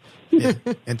 Absolutely. Yeah.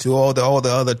 And to all the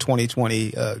other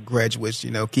 2020 graduates,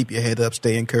 keep your head up,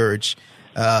 stay encouraged.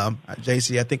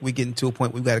 JC, I think we're getting to a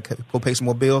point we've got to go pay some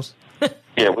more bills.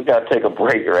 Yeah, we got to take a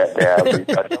break right now. We're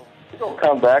going to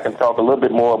come back and talk a little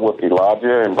bit more with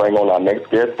Elijah and bring on our next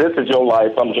guest. This is Your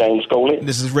Life. I'm James Coley.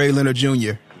 This is Ray Leonard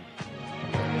Jr.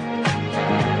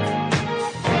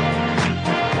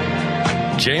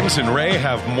 James and Ray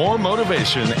have more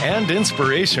motivation and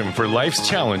inspiration for life's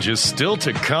challenges still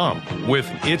to come with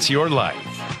It's Your Life.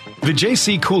 The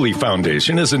J.C. Cooley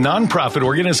Foundation is a nonprofit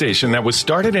organization that was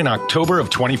started in October of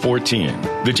 2014.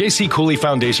 The J.C. Cooley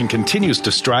Foundation continues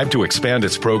to strive to expand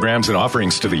its programs and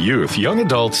offerings to the youth, young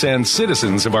adults, and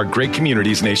citizens of our great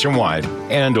communities nationwide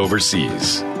and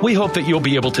overseas. We hope that you'll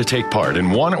be able to take part in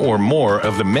one or more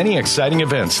of the many exciting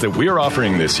events that we're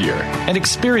offering this year and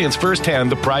experience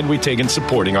firsthand the pride we take in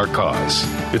supporting our cause.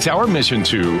 It's our mission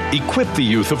to equip the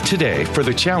youth of today for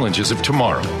the challenges of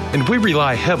tomorrow, and we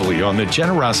rely heavily on the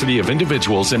generosity of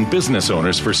individuals and business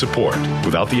owners for support.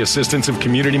 Without the assistance of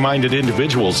community-minded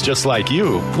individuals just like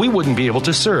you, we wouldn't be able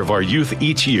to serve our youth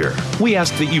each year. We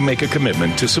ask that you make a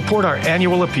commitment to support our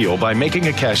annual appeal by making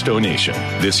a cash donation.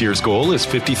 This year's goal is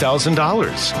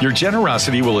 $50,000. Your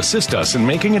generosity will assist us in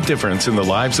making a difference in the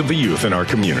lives of the youth in our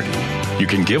community. You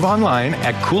can give online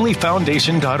at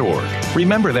CooleyFoundation.org.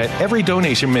 Remember that every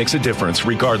donation makes a difference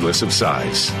regardless of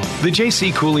size. The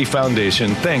J.C. Cooley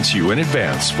Foundation thanks you in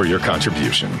advance for your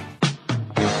contribution.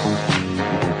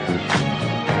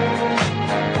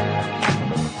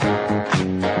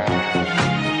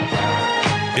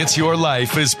 It's Your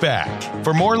Life is back.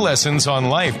 For more lessons on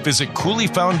life, visit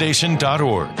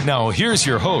CooleyFoundation.org. Now, here's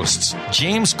your hosts,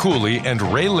 James Cooley and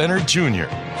Ray Leonard Jr.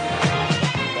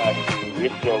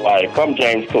 It's Your Life. I'm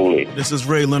James Cooley. This is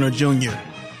Ray Leonard Jr.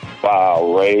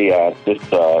 Wow, Ray, just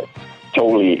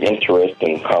totally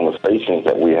interesting conversations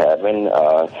that we're having,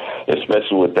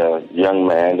 especially with the young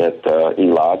man that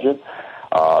Elijah.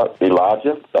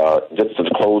 Just to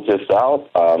close this out,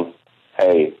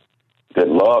 hey, good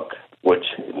luck, which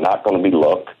is not going to be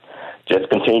luck. Just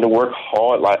continue to work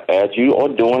hard like as you are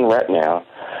doing right now,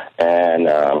 and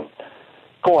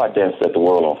go out there and set the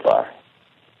world on fire.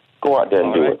 Go out there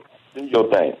and do it. Do your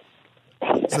thing.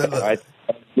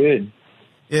 Good.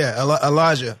 Yeah,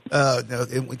 Elijah,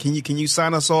 can you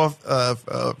sign us off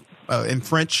in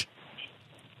French?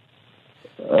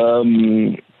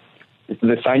 To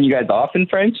sign you guys off in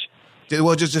French?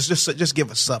 Well, just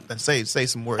give us something. Say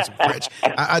some words in French.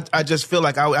 I just feel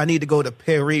like I need to go to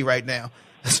Paris right now.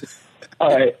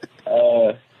 All right.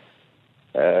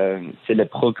 C'est le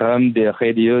programme de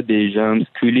radio de James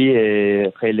Cooley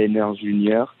et Ray Leonard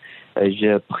Jr.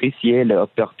 J'ai apprécié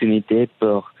l'opportunité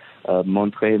pour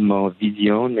montrer mon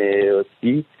vision et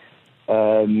aussi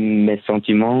mes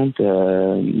sentiments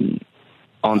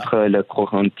entre la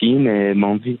quarantaine et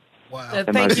mon vie. Wow.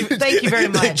 Thank you very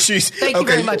much. Thank you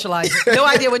very much, Elijah. No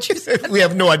idea what you said. We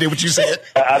have no idea what you said.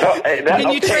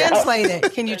 Can you translate it? Hey,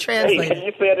 can you say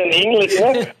it in English?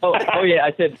 oh yeah,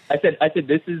 I said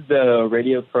this is the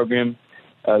radio program.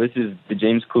 This is the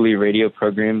James Cooley radio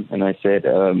program, and I said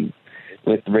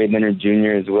with Ray Leonard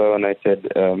Jr. as well, and I said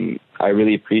I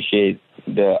really appreciate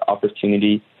the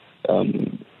opportunity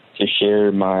to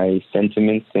share my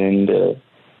sentiments and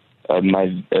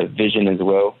my vision as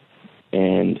well,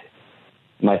 and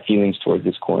my feelings towards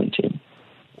this quarantine.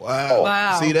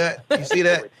 Wow. See that? You see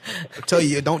that? I tell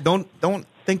you, don't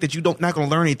think that not going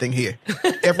to learn anything here.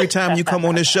 Every time you come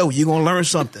on this show, you're going to learn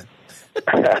something.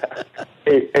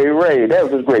 Hey, Ray, that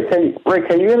was great.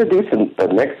 Can you introduce the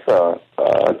next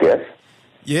guest?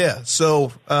 Yeah.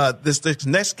 So this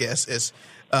next guest is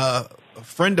a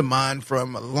friend of mine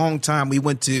from a long time. We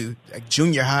went to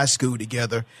junior high school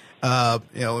together.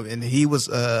 And he was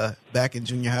back in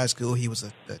junior high school. He was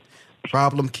a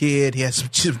problem kid. He had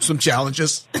some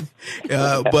challenges,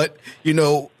 but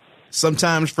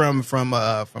sometimes from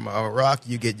a rock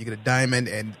you get a diamond.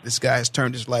 And this guy has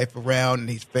turned his life around, and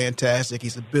he's fantastic.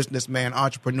 He's a businessman,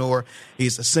 entrepreneur.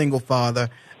 He's a single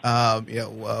father.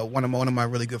 One of my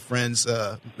really good friends,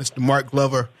 Mr. Mark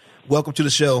Glover. Welcome to the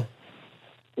show.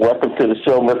 Welcome to the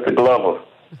show, Mr. Glover.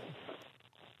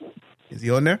 Is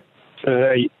he on there?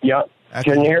 Yeah.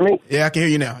 Can you hear me? Yeah, I can hear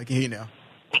you now.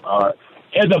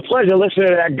 It's a pleasure listening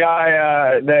to that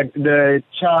guy, the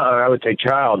child, I would say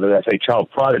child, but I say child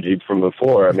prodigy from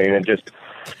before. I mean,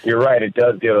 you're right, it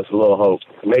does give us a little hope.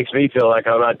 It makes me feel like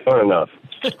I'm not doing enough.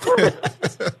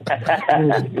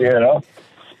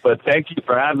 But thank you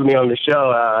for having me on the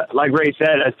show. Like Ray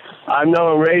said, I've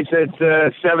known Ray since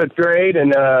 7th grade,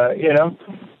 and, I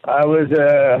was,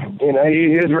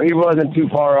 he wasn't too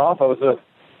far off. I was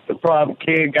the problem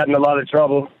kid, got in a lot of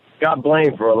trouble, got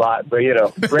blamed for a lot, but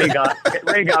Ray got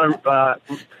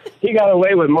he got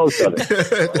away with most of it.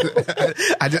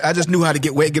 I just knew how to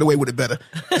get away with it better.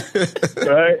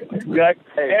 Right, exactly.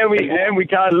 And we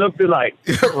kind of looked alike.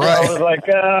 Right. I was like,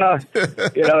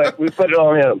 we put it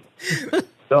on him.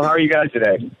 So how are you guys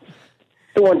today?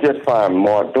 Doing just fine,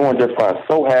 Mark. Doing just fine.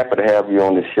 So happy to have you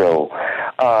on the show.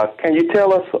 Can you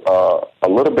tell us a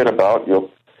little bit about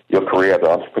your career as an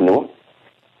entrepreneur?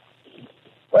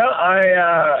 Well,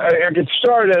 I could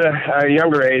start at a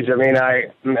younger age. I mean,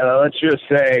 let's just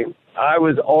say I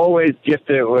was always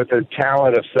gifted with a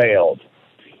talent of sales,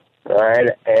 right?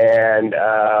 And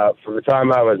from the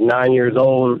time I was 9 years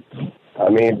old, I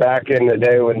mean, back in the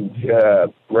day when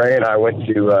Ray and I went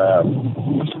to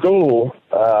school,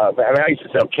 I used to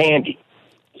sell candy,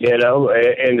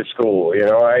 in the school.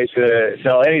 I used to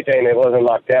sell anything that wasn't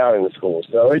locked down in the school.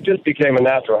 So it just became a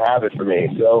natural habit for me.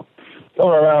 So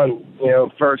going around,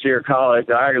 first year of college,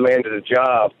 I landed a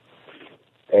job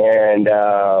and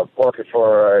working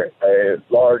for a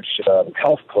large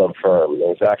health club firm. It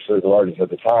was actually the largest at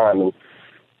the time. And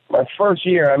my first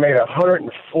year, I made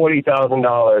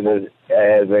 $140,000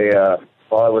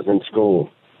 while I was in school.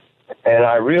 And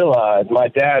my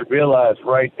dad realized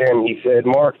right then, he said,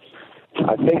 "Mark,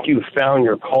 I think you found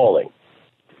your calling."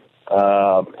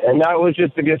 And that was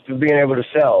just the gift of being able to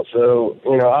sell. So,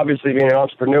 obviously being an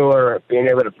entrepreneur, being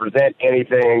able to present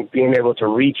anything, being able to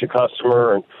reach a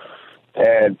customer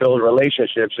and build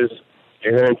relationships is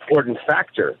an important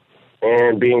factor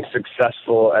in being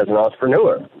successful as an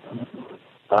entrepreneur.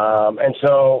 And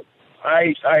so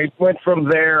I went from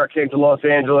there. I came to Los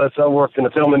Angeles. I worked in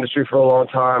the film industry for a long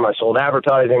time. I sold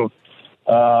advertising,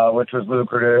 which was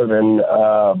lucrative. And,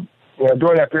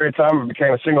 during that period of time, I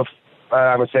became a single,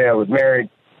 I would say I was married.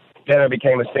 Then I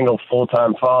became a single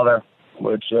full-time father,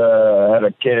 which had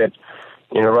a kid,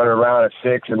 running around at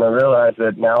 6. And I realized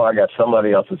that now I got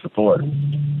somebody else to support.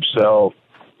 So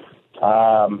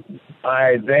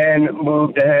I then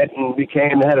moved ahead and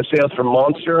became the head of sales for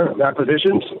Monster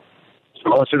Acquisitions,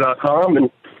 Monster.com.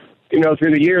 And,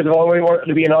 through the years, I've always wanted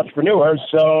to be an entrepreneur.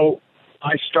 So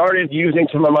I started using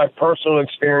some of my personal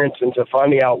experience into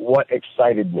finding out what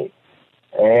excited me.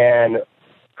 And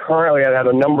currently I have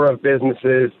a number of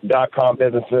businesses, .com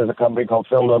businesses, a company called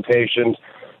Film Locations.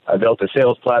 I built a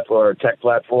sales platform, or a tech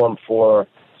platform for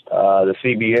the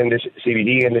CBD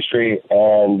industry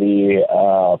and the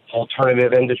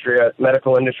alternative industry,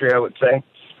 medical industry, I would say.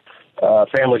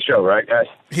 Family show, right, guys?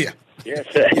 Yeah. Yes.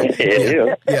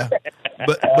 Yeah.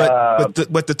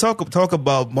 But to talk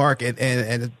about Mark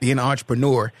and being an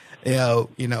entrepreneur,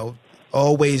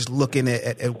 always looking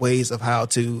at ways of how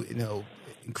to,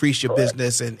 increase your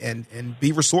business and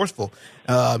be resourceful.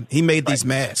 He made these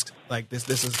masks like this.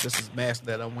 This is mask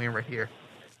that I'm wearing right here.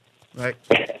 Right.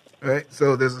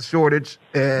 So there's a shortage,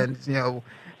 and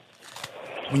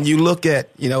when you look at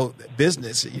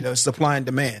business, supply and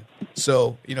demand.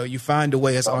 So you find a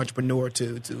way as an entrepreneur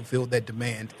to fill that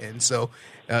demand, and so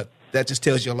that just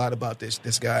tells you a lot about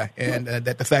this guy, and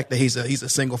that the fact that he's a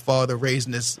single father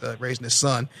raising his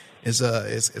son is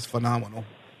phenomenal.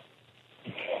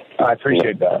 I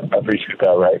appreciate that.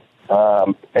 Right.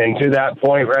 And to that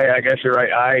point, Ray, I guess you're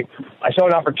right. I saw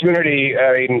an opportunity.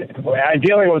 I'm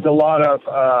dealing with a lot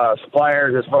of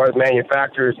suppliers as far as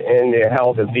manufacturers in the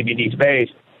health and CBD space.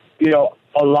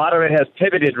 A lot of it has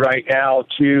pivoted right now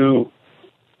to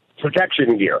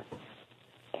protection gear,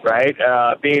 right?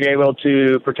 Being able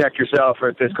to protect yourself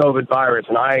with this COVID virus.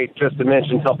 And I just to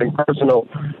mention something personal.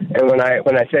 And when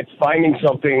I said finding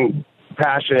something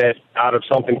passionate out of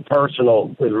something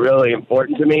personal is really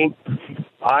important to me.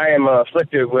 I am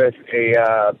afflicted with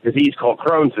a disease called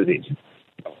Crohn's disease,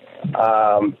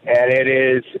 and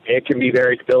it can be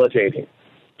very debilitating.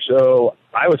 So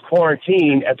I was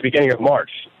quarantined at the beginning of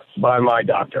March by my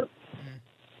doctor,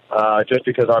 just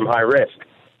because I'm high risk,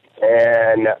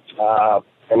 and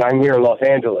I'm here in Los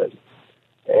Angeles,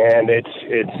 and it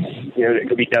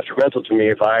could be detrimental to me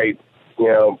if I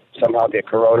somehow get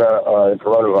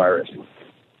coronavirus.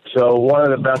 So one of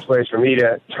the best ways for me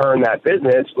to turn that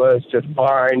business was to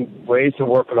find ways to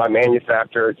work with my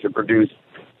manufacturer to produce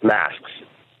masks,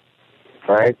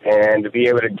 right? And to be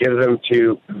able to give them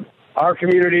to our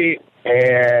community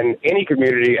and any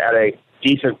community at a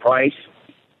decent price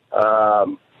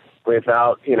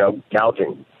without,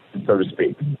 gouging, so to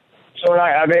speak. So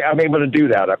I'm able to do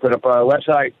that. I put up a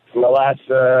website in the last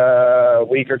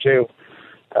week or two.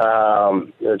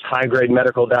 It's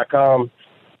highgrademedical.com.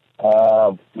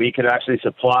 We can actually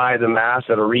supply the masks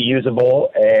that are reusable,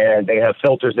 and they have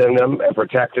filters in them and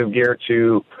protective gear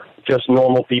to just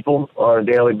normal people on a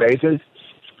daily basis.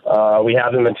 We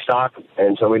have them in stock,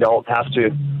 and so we don't have to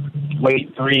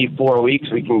wait 3-4 weeks.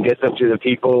 We can get them to the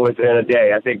people within a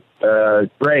day. I think,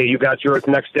 Ray, you got yours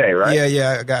next day, right?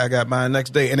 Yeah. I got mine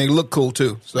next day, and they look cool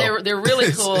too. So they're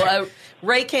really cool.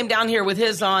 Ray came down here with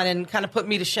his on and kind of put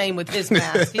me to shame with his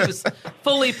mask. He was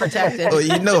fully protected. Well,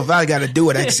 if I got to do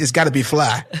it, it's got to be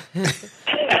fly.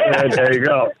 There you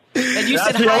go. And you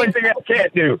That's said the only thing I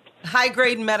can't do.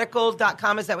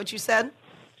 Highgrademedical.com, is that what you said?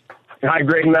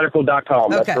 Highgrademedical.com,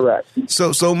 that's correct.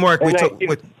 So Mark,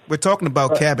 we're talking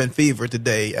about cabin fever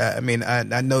today.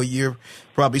 I know you're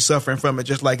probably suffering from it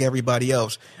just like everybody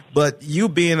else. But you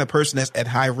being a person that's at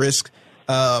high risk,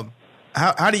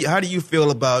 how do you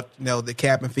feel about the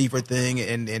cabin fever thing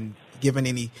and giving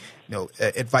any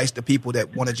advice to people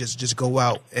that want to just go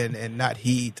out and not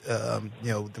heed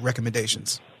the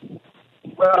recommendations?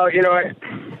 Well,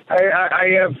 I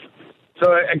have. So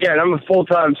again, I'm a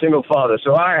full-time single father,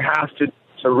 so I have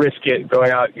to risk it going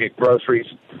out and get groceries,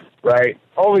 right?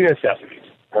 Only necessities,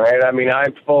 right? I'm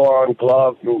full-on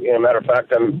glove. Matter of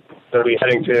fact, I'm going to be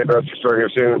heading to the grocery store here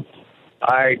soon.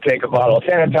 I take a bottle of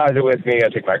sanitizer with me. I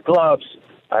take my gloves.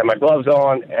 I have my gloves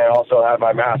on and also have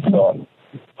my mask on.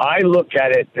 I look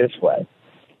at it this way.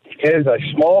 It is a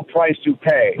small price to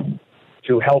pay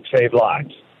to help save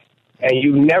lives. And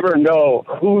you never know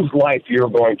whose life you're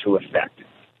going to affect.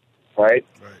 Right?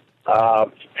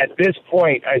 At this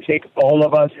point, I think all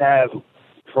of us have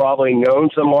probably known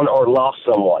someone or lost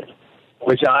someone,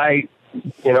 which I'm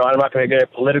not going to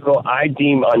get political, I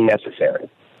deem unnecessary.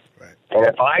 Right. And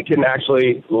if I can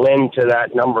actually lend to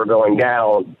that number going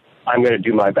down, I'm going to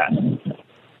do my best.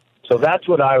 So that's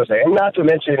what I was saying. And not to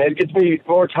mention, it gives me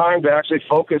more time to actually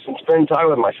focus and spend time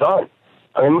with my son.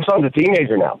 I mean, my son's a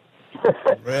teenager now.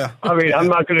 Yeah. I mean, I'm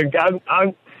not going to. I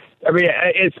mean,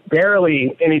 it's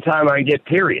barely any time I get.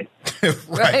 Period.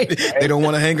 Right. They don't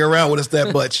want to hang around with us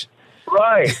that much.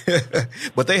 Right.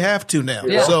 But they have to now.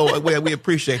 Yeah. So we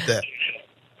appreciate that.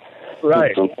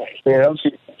 Right. You know.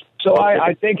 So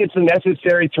I think it's a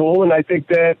necessary tool, and I think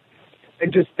that,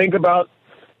 and just think about,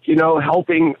 you know,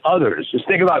 helping others. Just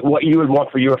think about what you would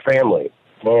want for your family.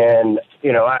 And,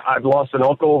 you know, I've lost an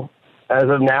uncle as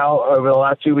of now over the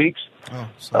last 2 weeks. Oh,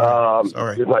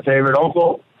 sorry. He's my favorite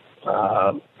uncle.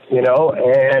 You know,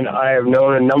 and I have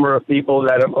known a number of people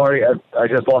that have already, I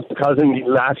just lost a cousin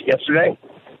yesterday.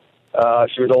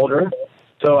 She was older.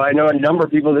 So I know a number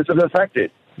of people this has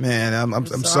affected. Man, I'm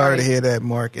sorry to hear that,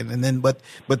 Mark. And then, but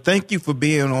thank you for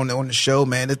being on the show,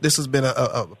 man. This has been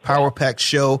a power-packed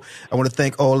show. I want to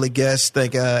thank all the guests.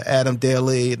 Thank Adam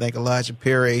Daly. Thank Elijah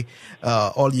Perry.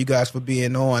 All of you guys for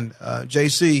being on.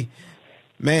 JC,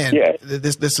 man, yes.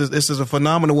 This is a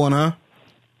phenomenal one, huh?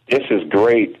 This is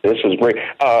great. Let's tell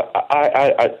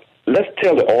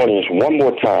the audience one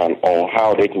more time on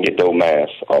how they can get those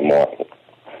masks, Mark.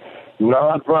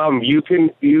 Not a problem. You can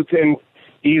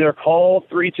either call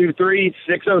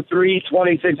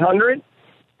 323-603-2600.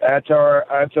 That's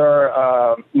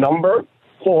our number.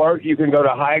 Or you can go to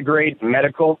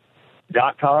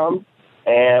highgrademedical.com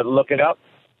and look it up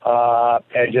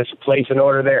and just place an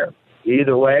order there.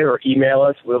 Either way, or email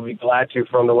us. We'll be glad to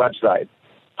from the website.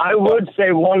 I would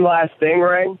say one last thing,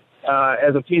 Ray,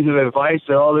 as a piece of advice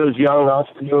to all those young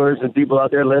entrepreneurs and people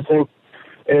out there listening,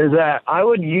 is that I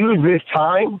would use this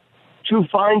time to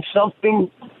find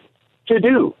something to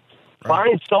do.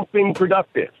 Find something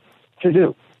productive to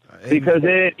do. Because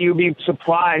you'll be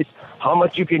surprised how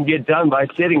much you can get done by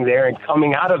sitting there, and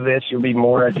coming out of this, you'll be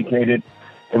more educated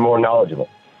and more knowledgeable.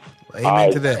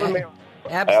 Amen to that. Absolutely.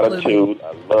 Attitude.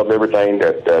 I love everything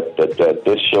that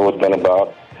this show has been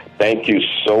about. Thank you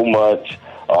so much.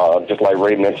 Just like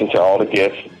Ray mentioned to all the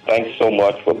guests, thanks so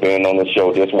much for being on the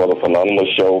show. This was a phenomenal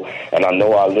show, and I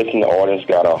know our listening audience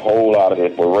got a whole lot of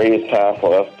it. But Ray, it's time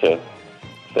for us to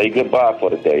say goodbye for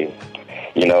the day.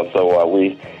 You know, so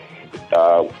we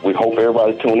hope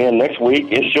everybody tune in next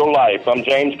week. It's Your Life. I'm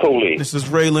James Cooley. This is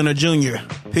Ray Leonard Jr.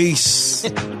 Peace.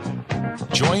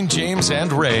 Join James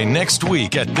and Ray next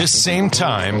week at this same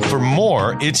time for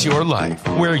more It's Your Life,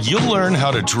 where you'll learn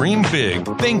how to dream big,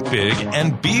 think big,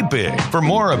 and be big. For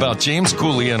more about James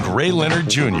Cooley and Ray Leonard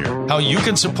Jr., how you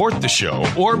can support the show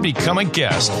or become a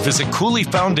guest, visit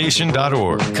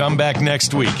CooleyFoundation.org. Come back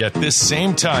next week at this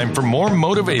same time for more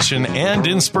motivation and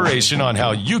inspiration on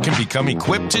how you can become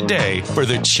equipped today for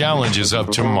the challenges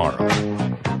of tomorrow.